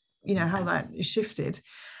that's how that is shifted,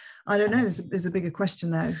 I don't know. There's a bigger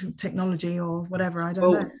question there, technology or whatever. I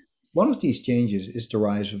don't know. One of these changes is the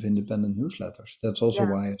rise of independent newsletters. That's also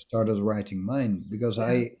why I started writing mine, because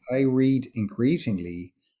I read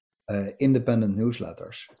increasingly independent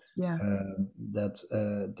newsletters that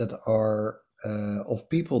are of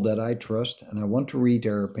people that I trust, and I want to read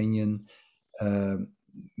their opinion.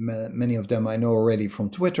 Many of them I know already from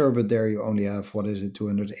Twitter, but there you only have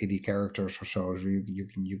 280 characters or so. So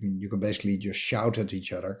you can basically just shout at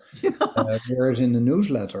each other. Whereas in the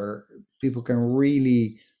newsletter, people can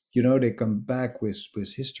really, they come back with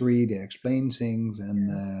history, they explain things,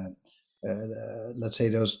 and let's say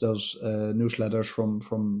those newsletters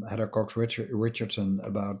from Heather Cox Richardson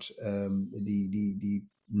about the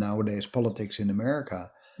nowadays politics in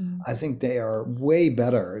America. I think they are way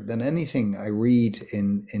better than anything I read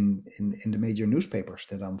in the major newspapers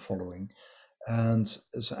that I'm following, and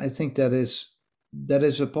so I think that is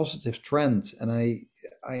a positive trend. And I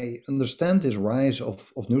understand this rise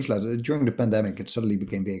of newsletters during the pandemic. It suddenly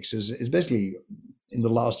became big. So it's basically in the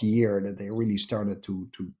last year that they really started to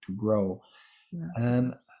grow,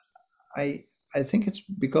 and I think it's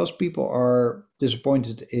because people are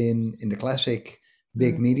disappointed in the classic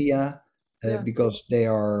big media. Because they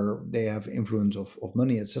have influence of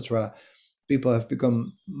money, etc. People have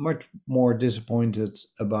become much more disappointed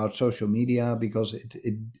about social media because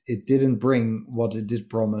it didn't bring what it did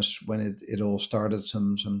promise when it all started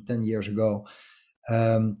some 10 years ago,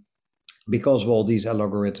 because of all these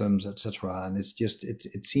algorithms, etc. And it's just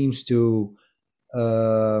it seems to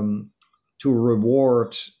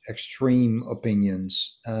reward extreme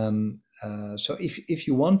opinions. And so if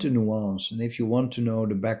you want to nuance, and if you want to know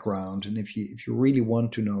the background, and if you really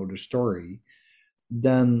want to know the story,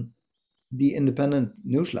 then the independent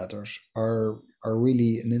newsletters are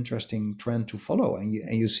really an interesting trend to follow. And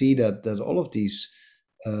you see that all of these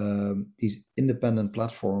independent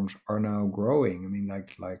platforms are now growing. I mean,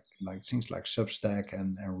 like things like Substack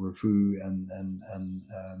and Revue and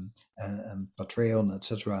Patreon,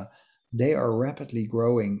 etc. They are rapidly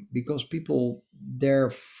growing because people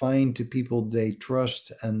there find the people they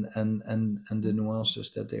trust and the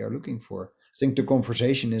nuances that they are looking for. I think The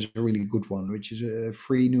Conversation is a really good one, which is a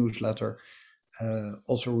free newsletter,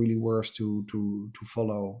 also really worth to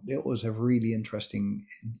follow. They always have really interesting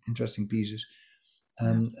pieces,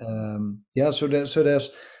 and so there's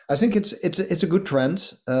I think it's a good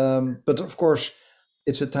trend, but of course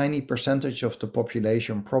it's a tiny percentage of the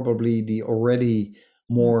population, probably the already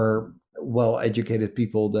more well-educated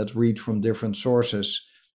people that read from different sources,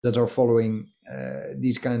 that are following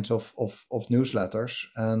these kinds of newsletters,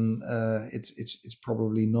 and it's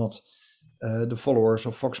probably not the followers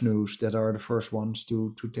of Fox News that are the first ones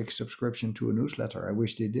to take subscription to a newsletter. I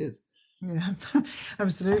wish they did. Yeah,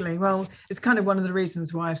 absolutely. Well, it's kind of one of the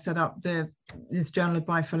reasons why I've set up this Journal of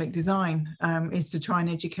Biophilic Design, is to try and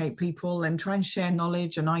educate people and try and share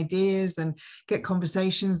knowledge and ideas and get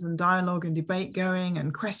conversations and dialogue and debate going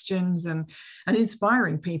and questions and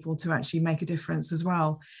inspiring people to actually make a difference as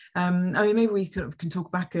well. I mean, maybe we can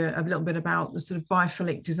talk back a little bit about the sort of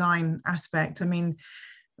biophilic design aspect. I mean,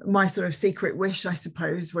 my sort of secret wish, I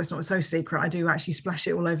suppose, well, it's not so secret, I do actually splash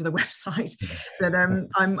it all over the website, that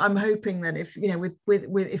I'm hoping that if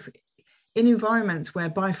if in environments where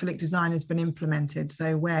biophilic design has been implemented,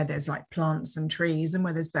 so where there's like plants and trees, and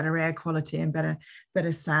where there's better air quality and better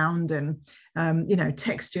sound, and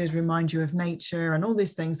textures remind you of nature and all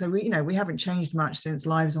these things, so we haven't changed much since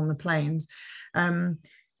Lives on the Plains. I'm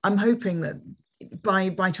hoping that by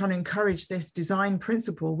trying to encourage this design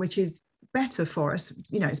principle, which is better for us.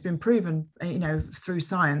 It's been proven, through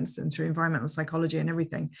science and through environmental psychology and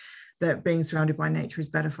everything, that being surrounded by nature is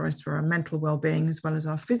better for us, for our mental well-being as well as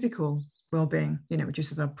our physical well-being.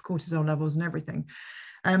 Reduces our cortisol levels and everything.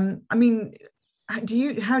 I mean, how do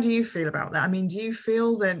you feel about that? I mean, do you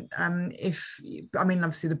feel that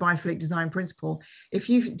obviously the biophilic design principle, do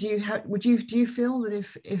you feel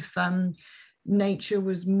that if nature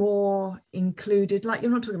was more included, like,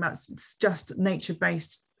 you're not talking about just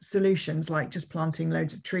nature-based solutions like just planting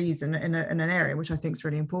loads of trees in an area, which I think is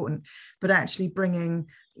really important, but actually bringing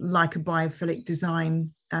like a biophilic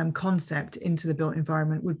design concept into the built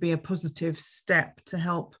environment would be a positive step to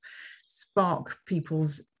help spark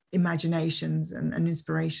people's imaginations and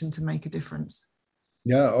inspiration to make a difference?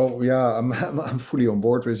 Yeah. Oh, yeah. I'm fully on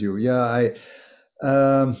board with you. Yeah.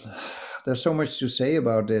 Um, there's so much to say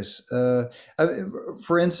about this.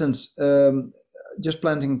 For instance, just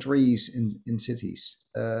planting trees in cities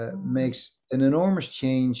makes an enormous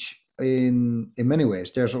change in many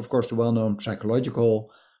ways. There's of course the well-known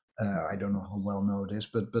psychological. I don't know how well known it is,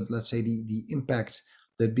 but let's say the impact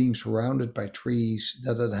that being surrounded by trees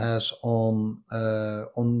that it has on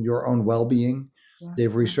your own well-being. Yeah.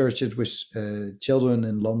 They've researched it with children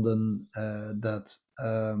in London that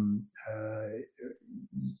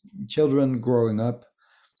children growing up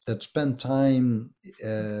that spend time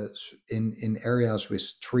in areas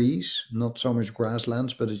with trees, not so much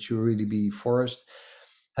grasslands, but it should really be forest,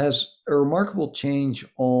 has a remarkable change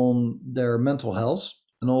on their mental health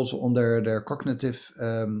and also on their cognitive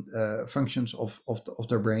functions of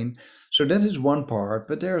their brain. So that is one part.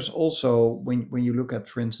 But there's also, when you look at,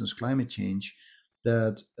 for instance, climate change,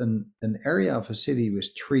 that an area of a city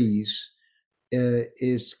with trees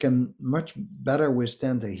can much better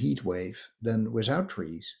withstand a heat wave than without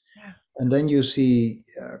trees. Yeah. And then you see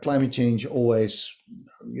climate change always,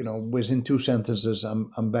 within two sentences,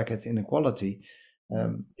 I'm back at inequality.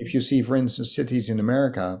 If you see, for instance, cities in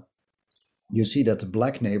America, you see that the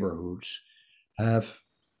black neighborhoods have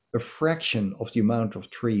a fraction of the amount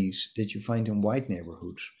of trees that you find in white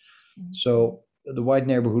neighborhoods. Mm-hmm. So the white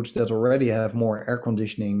neighborhoods that already have more air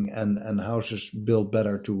conditioning and houses built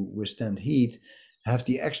better to withstand heat have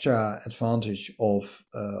the extra advantage of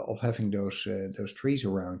having those trees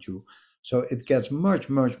around you. So it gets much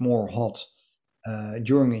more hot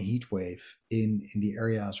during a heat wave in the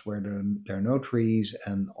areas where there are no trees,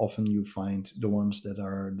 and often you find the ones that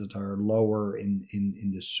are lower in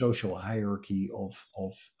the social hierarchy of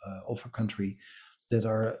a country that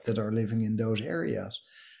are living in those areas.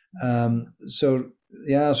 So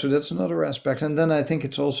that's another aspect. And then I think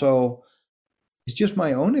it's just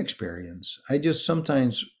my own experience. I just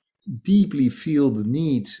sometimes deeply feel the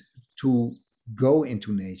need to go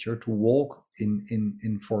into nature, to walk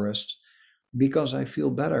in forest, because I feel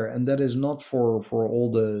better. And that is not for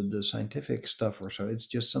all the scientific stuff or so. It's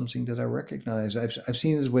just something that I recognize. I've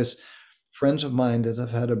seen it with friends of mine that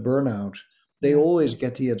have had a burnout. They always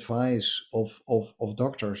get the advice of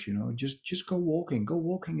doctors, just go walking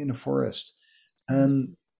in a forest,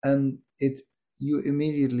 and you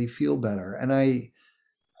immediately feel better. And I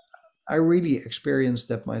really experienced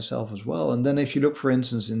that myself as well. And then if you look, for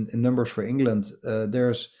instance, in numbers for England,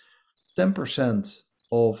 there's 10%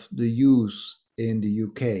 of the youth in the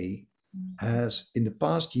UK has in the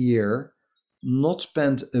past year not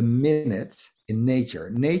spent a minute in nature.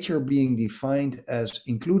 Nature being defined as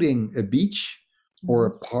including a beach or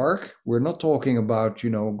a park. We're not talking about,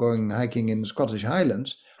 going hiking in the Scottish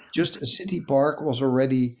Highlands. Just a city park was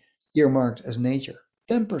already earmarked as nature.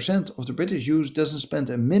 10% of the British youth doesn't spend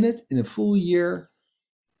a minute in a full year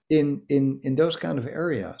in those kind of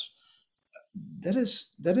areas. That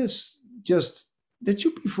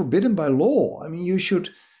should be forbidden by law. I mean, you should,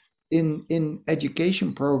 in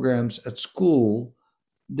education programs at school,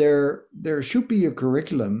 there should be a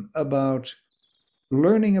curriculum about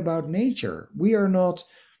learning about nature.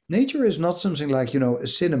 Nature is not something like, a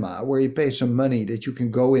cinema where you pay some money that you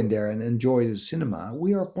can go in there and enjoy the cinema.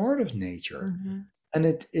 We are part of nature. Mm-hmm. And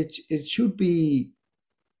it should be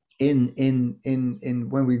in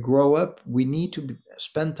when we grow up, we need to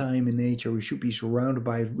spend time in nature. We should be surrounded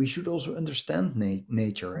by it. We should also understand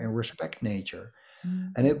nature and respect nature. Mm-hmm.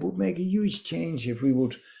 And it would make a huge change if we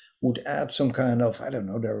would add some kind of, I don't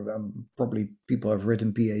know, there probably people have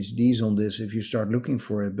written PhDs on this if you start looking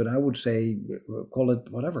for it, but I would say call it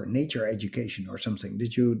whatever, nature education or something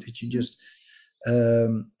that you just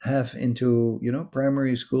have into,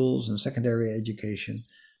 primary schools and secondary education.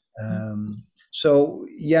 So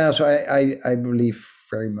I believe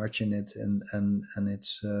very much in it, and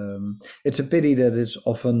it's a pity that it's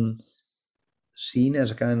often seen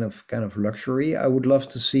as a kind of luxury. I would love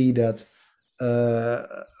to see that, uh,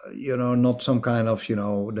 not some kind of,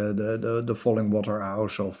 the falling water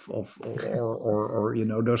house or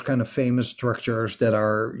those kind of famous structures that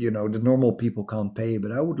are, the normal people can't pay.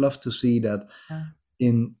 But I would love to see that Yeah.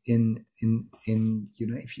 in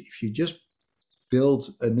if you just build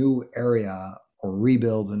a new area or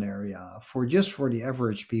rebuild an area for the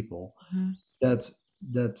average people, Mhm.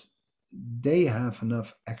 that they have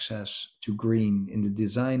enough access to green in the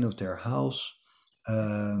design of their house,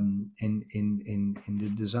 in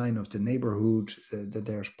the design of the neighborhood, that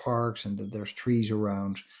there's parks and that there's trees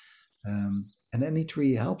around, and any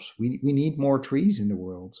tree helps. We need more trees in the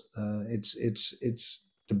world. It's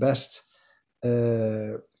the best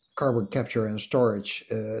uh, carbon capture and storage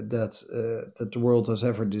that the world has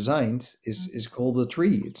ever designed is called a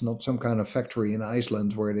tree. It's not some kind of factory in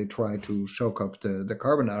Iceland where they try to soak up the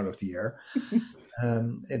carbon out of the air.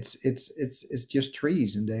 It's just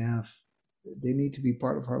trees, and they need to be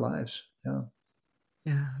part of our lives. Yeah.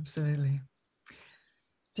 Yeah, absolutely.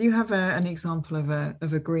 Do you have an example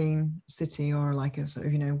of a green city, or like a sort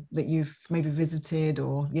of, that you've maybe visited,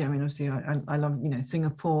 or, I mean, obviously I love,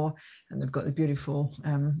 Singapore, and they've got the beautiful,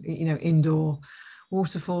 indoor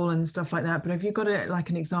waterfall and stuff like that. But have you got like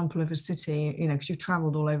an example of a city, because you've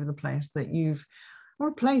traveled all over the place, or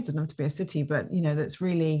a place, doesn't have to be a city, but, that's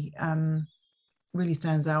really, really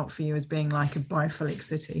stands out for you as being like a biophilic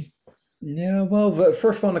city? Yeah, well, the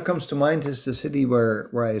first one that comes to mind is the city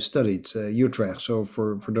where I studied, Utrecht. So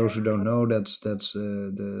for those who don't know, that's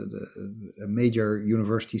the a major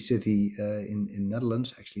university city in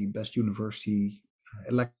Netherlands. Actually, best university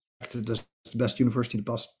elected as the best university the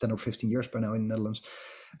past 10 or 15 years by now in the Netherlands.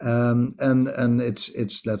 And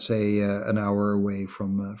it's let's say an hour away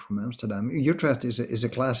from Amsterdam. Utrecht is a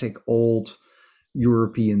classic old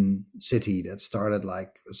European city that started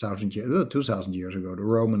like 2,000 years ago. The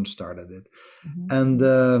Romans started it, Mhm.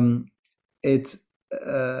 and it.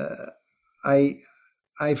 I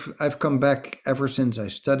I've come back ever since I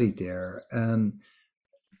studied there, and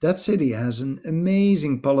that city has an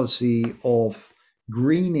amazing policy of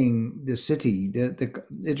greening the city.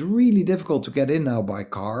 It's really difficult to get in now by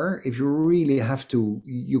car. If you really have to,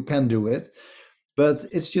 you can do it, but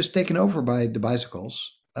it's just taken over by the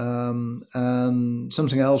bicycles. And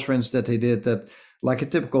something else, for instance, that they did, that like a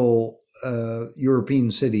typical European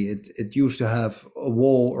city, it used to have a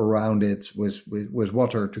wall around it with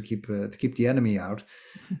water to keep the enemy out.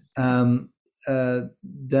 Um,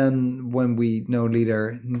 then when we no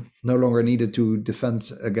longer needed to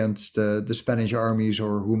defend against the Spanish armies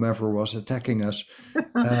or whomever was attacking us,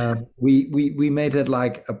 we made it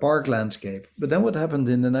like a park landscape. But then what happened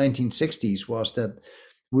in the 1960s was that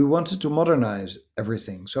we wanted to modernize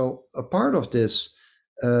everything. So a part of this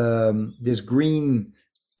green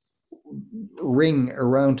ring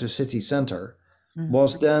around the city center Mm.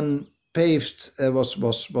 was then paved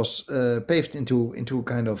paved into a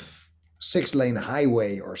kind of 6-lane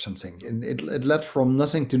highway or something, and it led from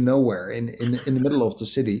nothing to nowhere in the middle of the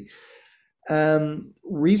city. And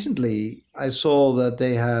recently I saw that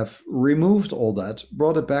they have removed all that,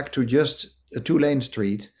 brought it back to just a 2-lane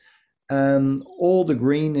street, and all the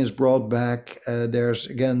green is brought back. There's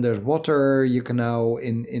water. You can now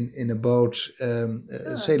in a boat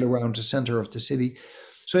sail around the center of the city.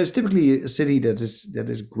 So it's typically a city that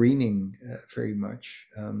is greening very much.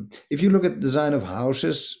 If you look at the design of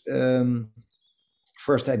houses,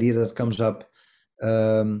 first idea that comes up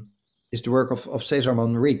is the work of Cesar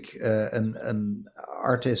Manrique, an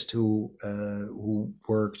artist who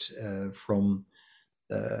worked from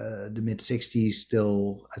the mid 60s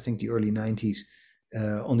till I think the early 90s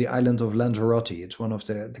on the island of Lanzarote. It's one of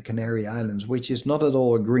the Canary Islands, which is not at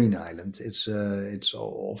all a green island. It's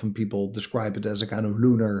often people describe it as a kind of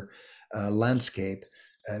lunar landscape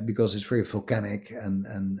because it's very volcanic and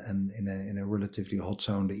in a relatively hot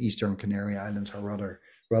zone. The eastern Canary Islands are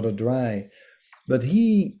rather dry, but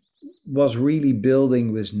he was really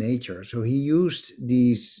building with nature. So he used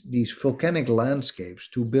these volcanic landscapes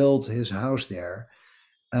to build his house there.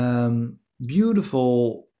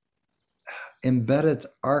 Beautiful embedded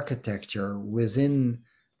architecture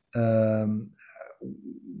um,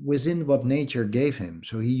 within what nature gave him.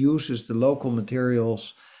 So he uses the local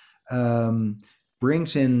materials,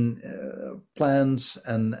 brings in plants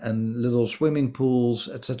and little swimming pools,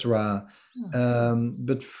 etc.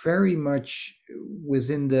 But very much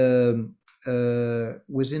within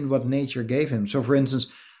within what nature gave him. So, for instance,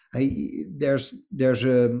 there's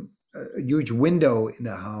a huge window in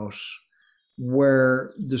the house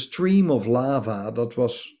where the stream of lava that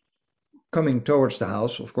was coming towards the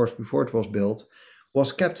house, of course, before it was built,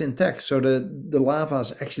 was kept intact. So the lava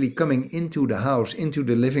is actually coming into the house, into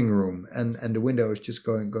the living room, and the window is just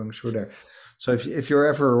going through there. So if you're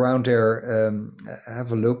ever around there,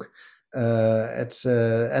 have a look. It's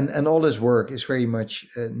and all this work is very much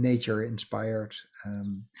nature inspired.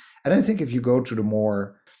 And I think if you go to the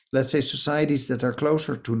more, let's say, societies that are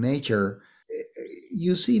closer to nature,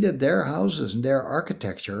 you see that their houses and their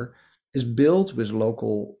architecture is built with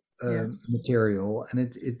local Yeah. material, and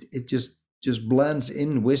it just blends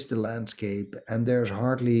in with the landscape, and there's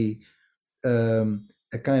hardly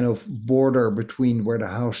a kind of border between where the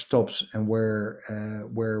house stops and where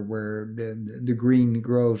the green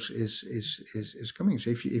growth is coming. So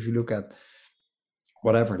if you look at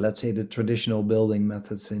whatever, let's say the traditional building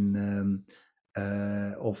methods of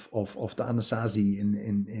the Anasazi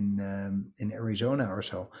in Arizona or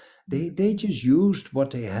so, they just used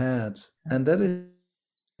what they had, and that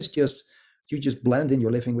is just, you just blend in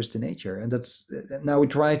your living with the nature. And that's, now we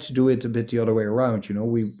try to do it a bit the other way around.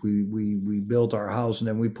 We built our house and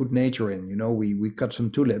then we put nature in. We cut some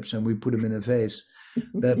tulips and we put them in a vase.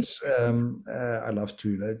 That's I love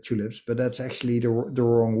tulips, but that's actually the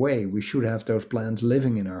wrong way. We should have those plants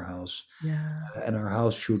living in our house, Yeah. and our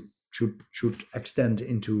house should extend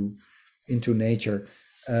into nature.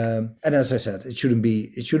 And as I said, it shouldn't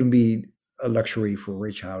be a luxury for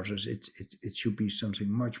rich houses. It should be something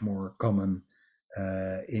much more common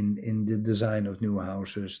in the design of new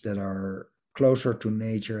houses that are closer to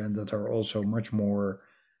nature and that are also much more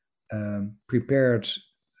prepared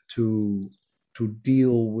to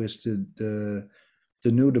deal with the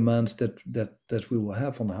new demands that we will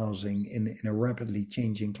have on housing in a rapidly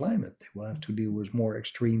changing climate. They will have to deal with more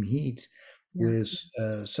extreme heat, Yeah. with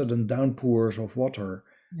sudden downpours of water,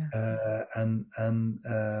 Yeah. and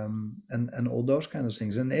all those kind of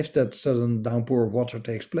things. And if that sudden downpour of water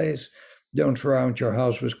takes place, don't surround your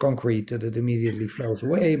house with concrete that it immediately flows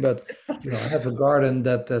away, but have a garden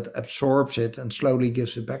that absorbs it and slowly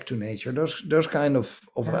gives it back to nature. Those kind of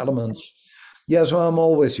Yeah. elements. Yeah, so I'm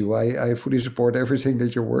all with you. I fully support everything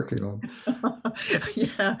that you're working on.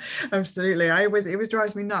 Yeah, absolutely. It always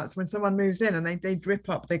drives me nuts when someone moves in and they drip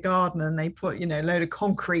up their garden and they put, a load of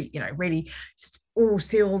concrete, really all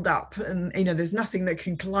sealed up, and there's nothing that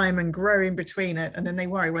can climb and grow in between it, and then they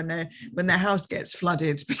worry when their house gets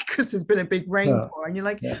flooded because there's been a big rainfall, and you're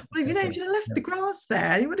like, Yeah, well, if you left the grass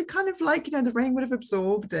there, you would have kind of the rain would have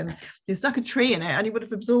absorbed, and you stuck a tree in it and you would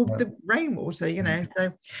have absorbed the rainwater. So anyway,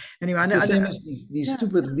 it's the same as these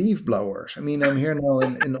stupid leaf blowers. I mean, I'm here now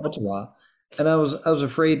in Ottawa, and I was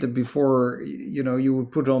afraid that before you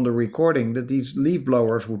would put on the recording that these leaf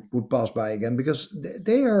blowers would pass by again, because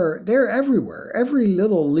they're everywhere. Every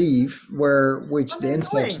little leaf which the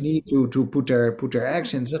insects need to put their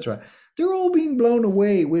eggs in, etc. They're all being blown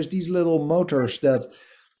away with these little motors that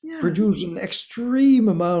produce an extreme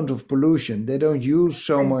amount of pollution. They don't use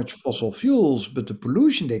so much fossil fuels, but the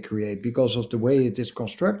pollution they create because of the way it is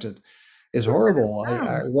constructed is horrible.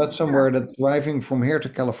 I read somewhere that driving from here to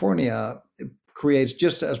California creates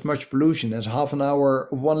just as much pollution as half an hour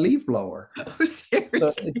of one leaf blower. Oh,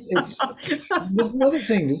 seriously? So that's another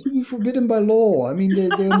thing. This should be forbidden by law. I mean,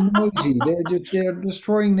 they're noisy. They're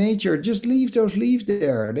destroying nature. Just leave those leaves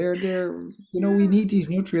there. We need these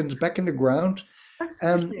nutrients back in the ground.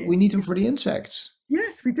 We need them for the insects.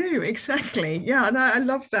 Yes, we do. Exactly. Yeah. And I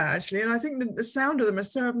love that, actually. And I think the sound of them are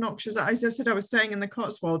so obnoxious. As I said, I was staying in the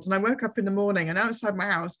Cotswolds and I woke up in the morning and outside my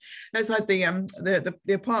house, outside the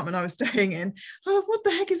apartment I was staying in, what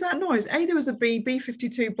the heck is that noise? There was a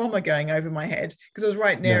B-52 bomber going over my head because I was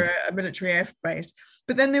right near a military air base.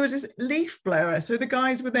 But then there was this leaf blower. So the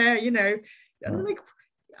guys were there, and I'm like,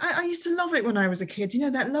 I used to love it when I was a kid,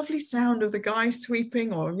 that lovely sound of the guy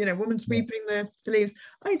sweeping or, woman sweeping the leaves.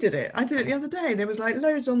 I did it the other day. There was like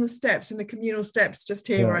loads on the steps, in the communal steps just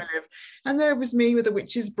here where I live. And there was me with a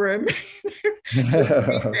witch's broom.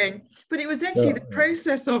 But it was actually the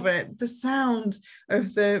process of it, the sound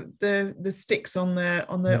of the sticks on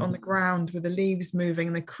the ground with the leaves moving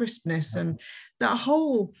and the crispness and that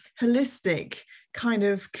whole holistic kind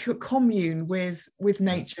of commune with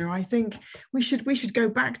nature. I think we should go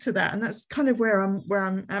back to that, and that's kind of where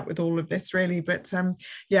I'm at with all of this, really. But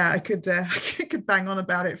I could bang on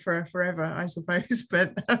about it for forever, I suppose.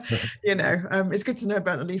 But it's good to know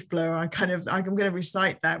about the leaf blower. I'm going to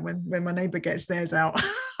recite that when my neighbor gets theirs out.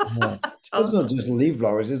 It's not just leaf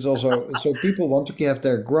blowers. It's also so people want to have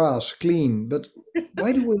their grass clean, but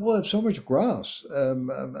why do we all have so much grass? I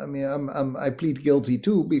mean, I plead guilty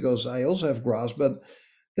too because I also have grass, but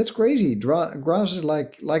that's crazy. Grass is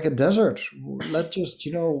like a desert. Let just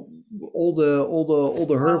all all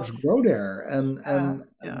the herbs Wow. grow there, and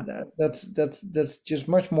Yeah, that's just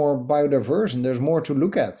much more biodiverse, and there's more to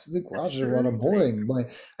look at. The grass is rather absolutely. boring. But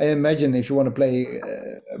I imagine if you want to play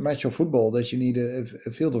a match of football, that you need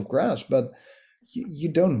a field of grass, but you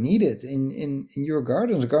don't need it in your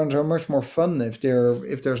gardens. Gardens are much more fun if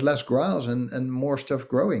there's less grass and more stuff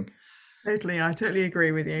growing. Totally, I totally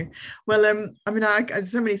agree with you. Well, I mean,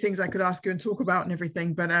 there's so many things I could ask you and talk about and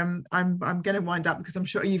everything, but I'm going to wind up because I'm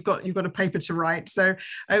sure you've got a paper to write. So,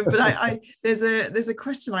 but there's a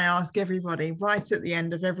question I ask everybody right at the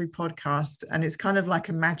end of every podcast, and it's kind of like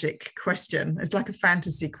a magic question. It's like a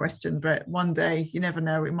fantasy question, but one day you never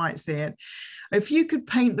know, we might see it. If you could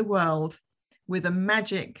paint the world with a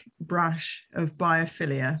magic brush of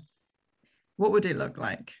biophilia, what would it look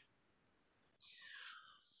like?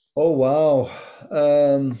 Oh wow.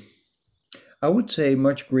 Um, I would say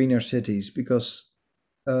much greener cities because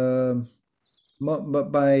um,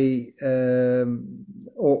 but by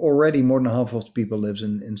already more than half of the people lives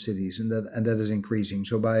in cities, and that is increasing.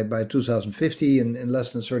 So by 2050, in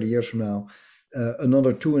less than 30 years from now,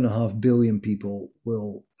 another 2.5 billion people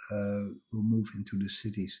will move into the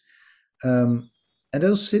cities. Um, and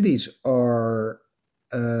those cities um,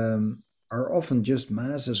 are often just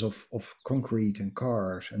masses of concrete and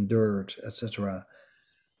cars and dirt, etc.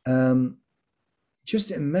 Um,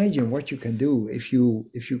 just imagine what you can do if you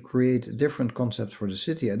create a different concept for the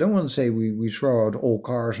city. I don't want to say we throw out all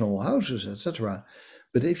cars and all houses, etc.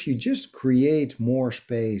 But if you just create more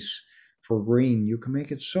space for green, you can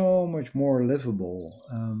make it so much more livable.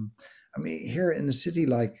 I mean, here in a city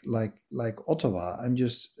like Ottawa,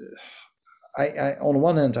 I on the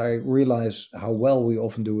one hand I realize how well we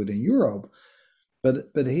often do it in Europe,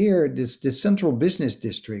 but here this central business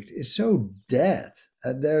district is so dead.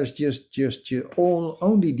 There's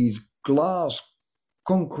only these glass,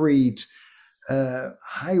 concrete,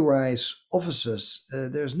 high-rise offices.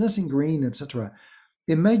 There's nothing green, etc.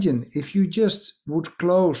 Imagine if you just would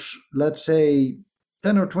close, let's say,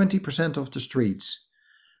 10 or 20% of the streets,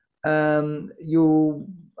 and you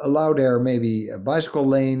allow there maybe a bicycle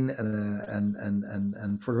lane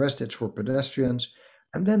and for the rest it's for pedestrians.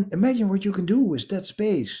 And then imagine what you can do with that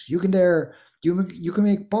space. You can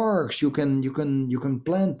make parks. You can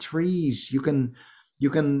plant trees. You can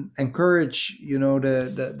encourage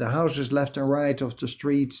the houses left and right of the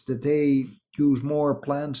streets that they use more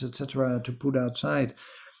plants, etc., to put outside.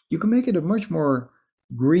 You can make it a much more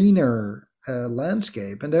greener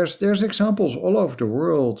landscape, and there's examples all over the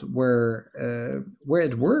world where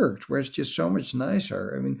it worked, where it's just so much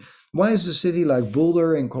nicer. I mean, why is a city like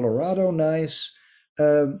Boulder in Colorado nice?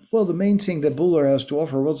 Well, the main thing that Boulder has to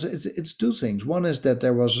offer, well, it's two things. One is that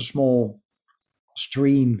there was a small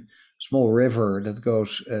stream, small river that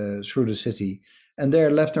goes through the city, and there,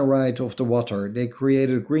 left and right of the water, they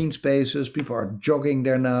created green spaces. People are jogging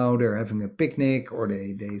there now. They're having a picnic, or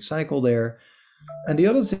they cycle there. And the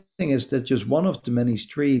other thing is that just one of the many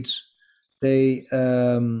streets,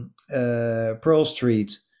 Pearl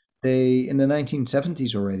Street, they in the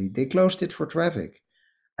 1970s already, they closed it for traffic.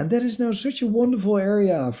 And that is now such a wonderful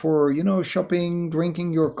area for, shopping,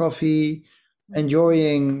 drinking your coffee,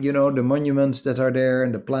 enjoying, the monuments that are there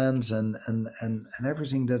and the plants and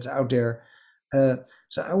everything that's out there.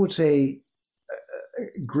 So I would say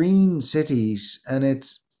green cities, and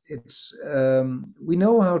we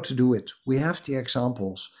know how to do it. We have the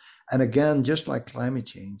examples, and again, just like climate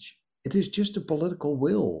change, it is just a political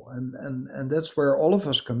will, and that's where all of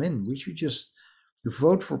us come in. We should just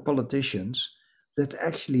vote for politicians that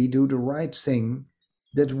actually do the right thing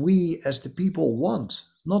that we as the people want,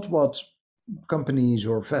 not what companies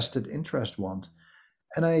or vested interest want.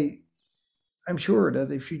 And I'm sure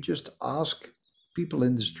that if you just ask people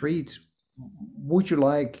in the street, would you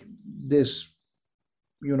like this,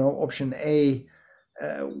 option A,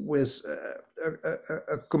 with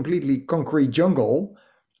a completely concrete jungle,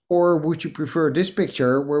 or would you prefer this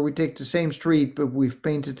picture where we take the same street but we've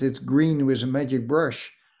painted it green with a magic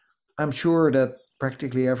brush? I'm sure that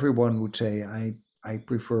practically everyone would say, I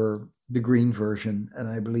prefer the green version, and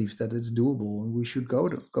I believe that it's doable, and we should go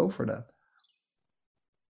for that.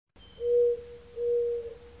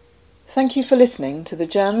 Thank you for listening to the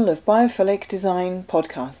Journal of Biophilic Design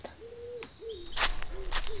podcast.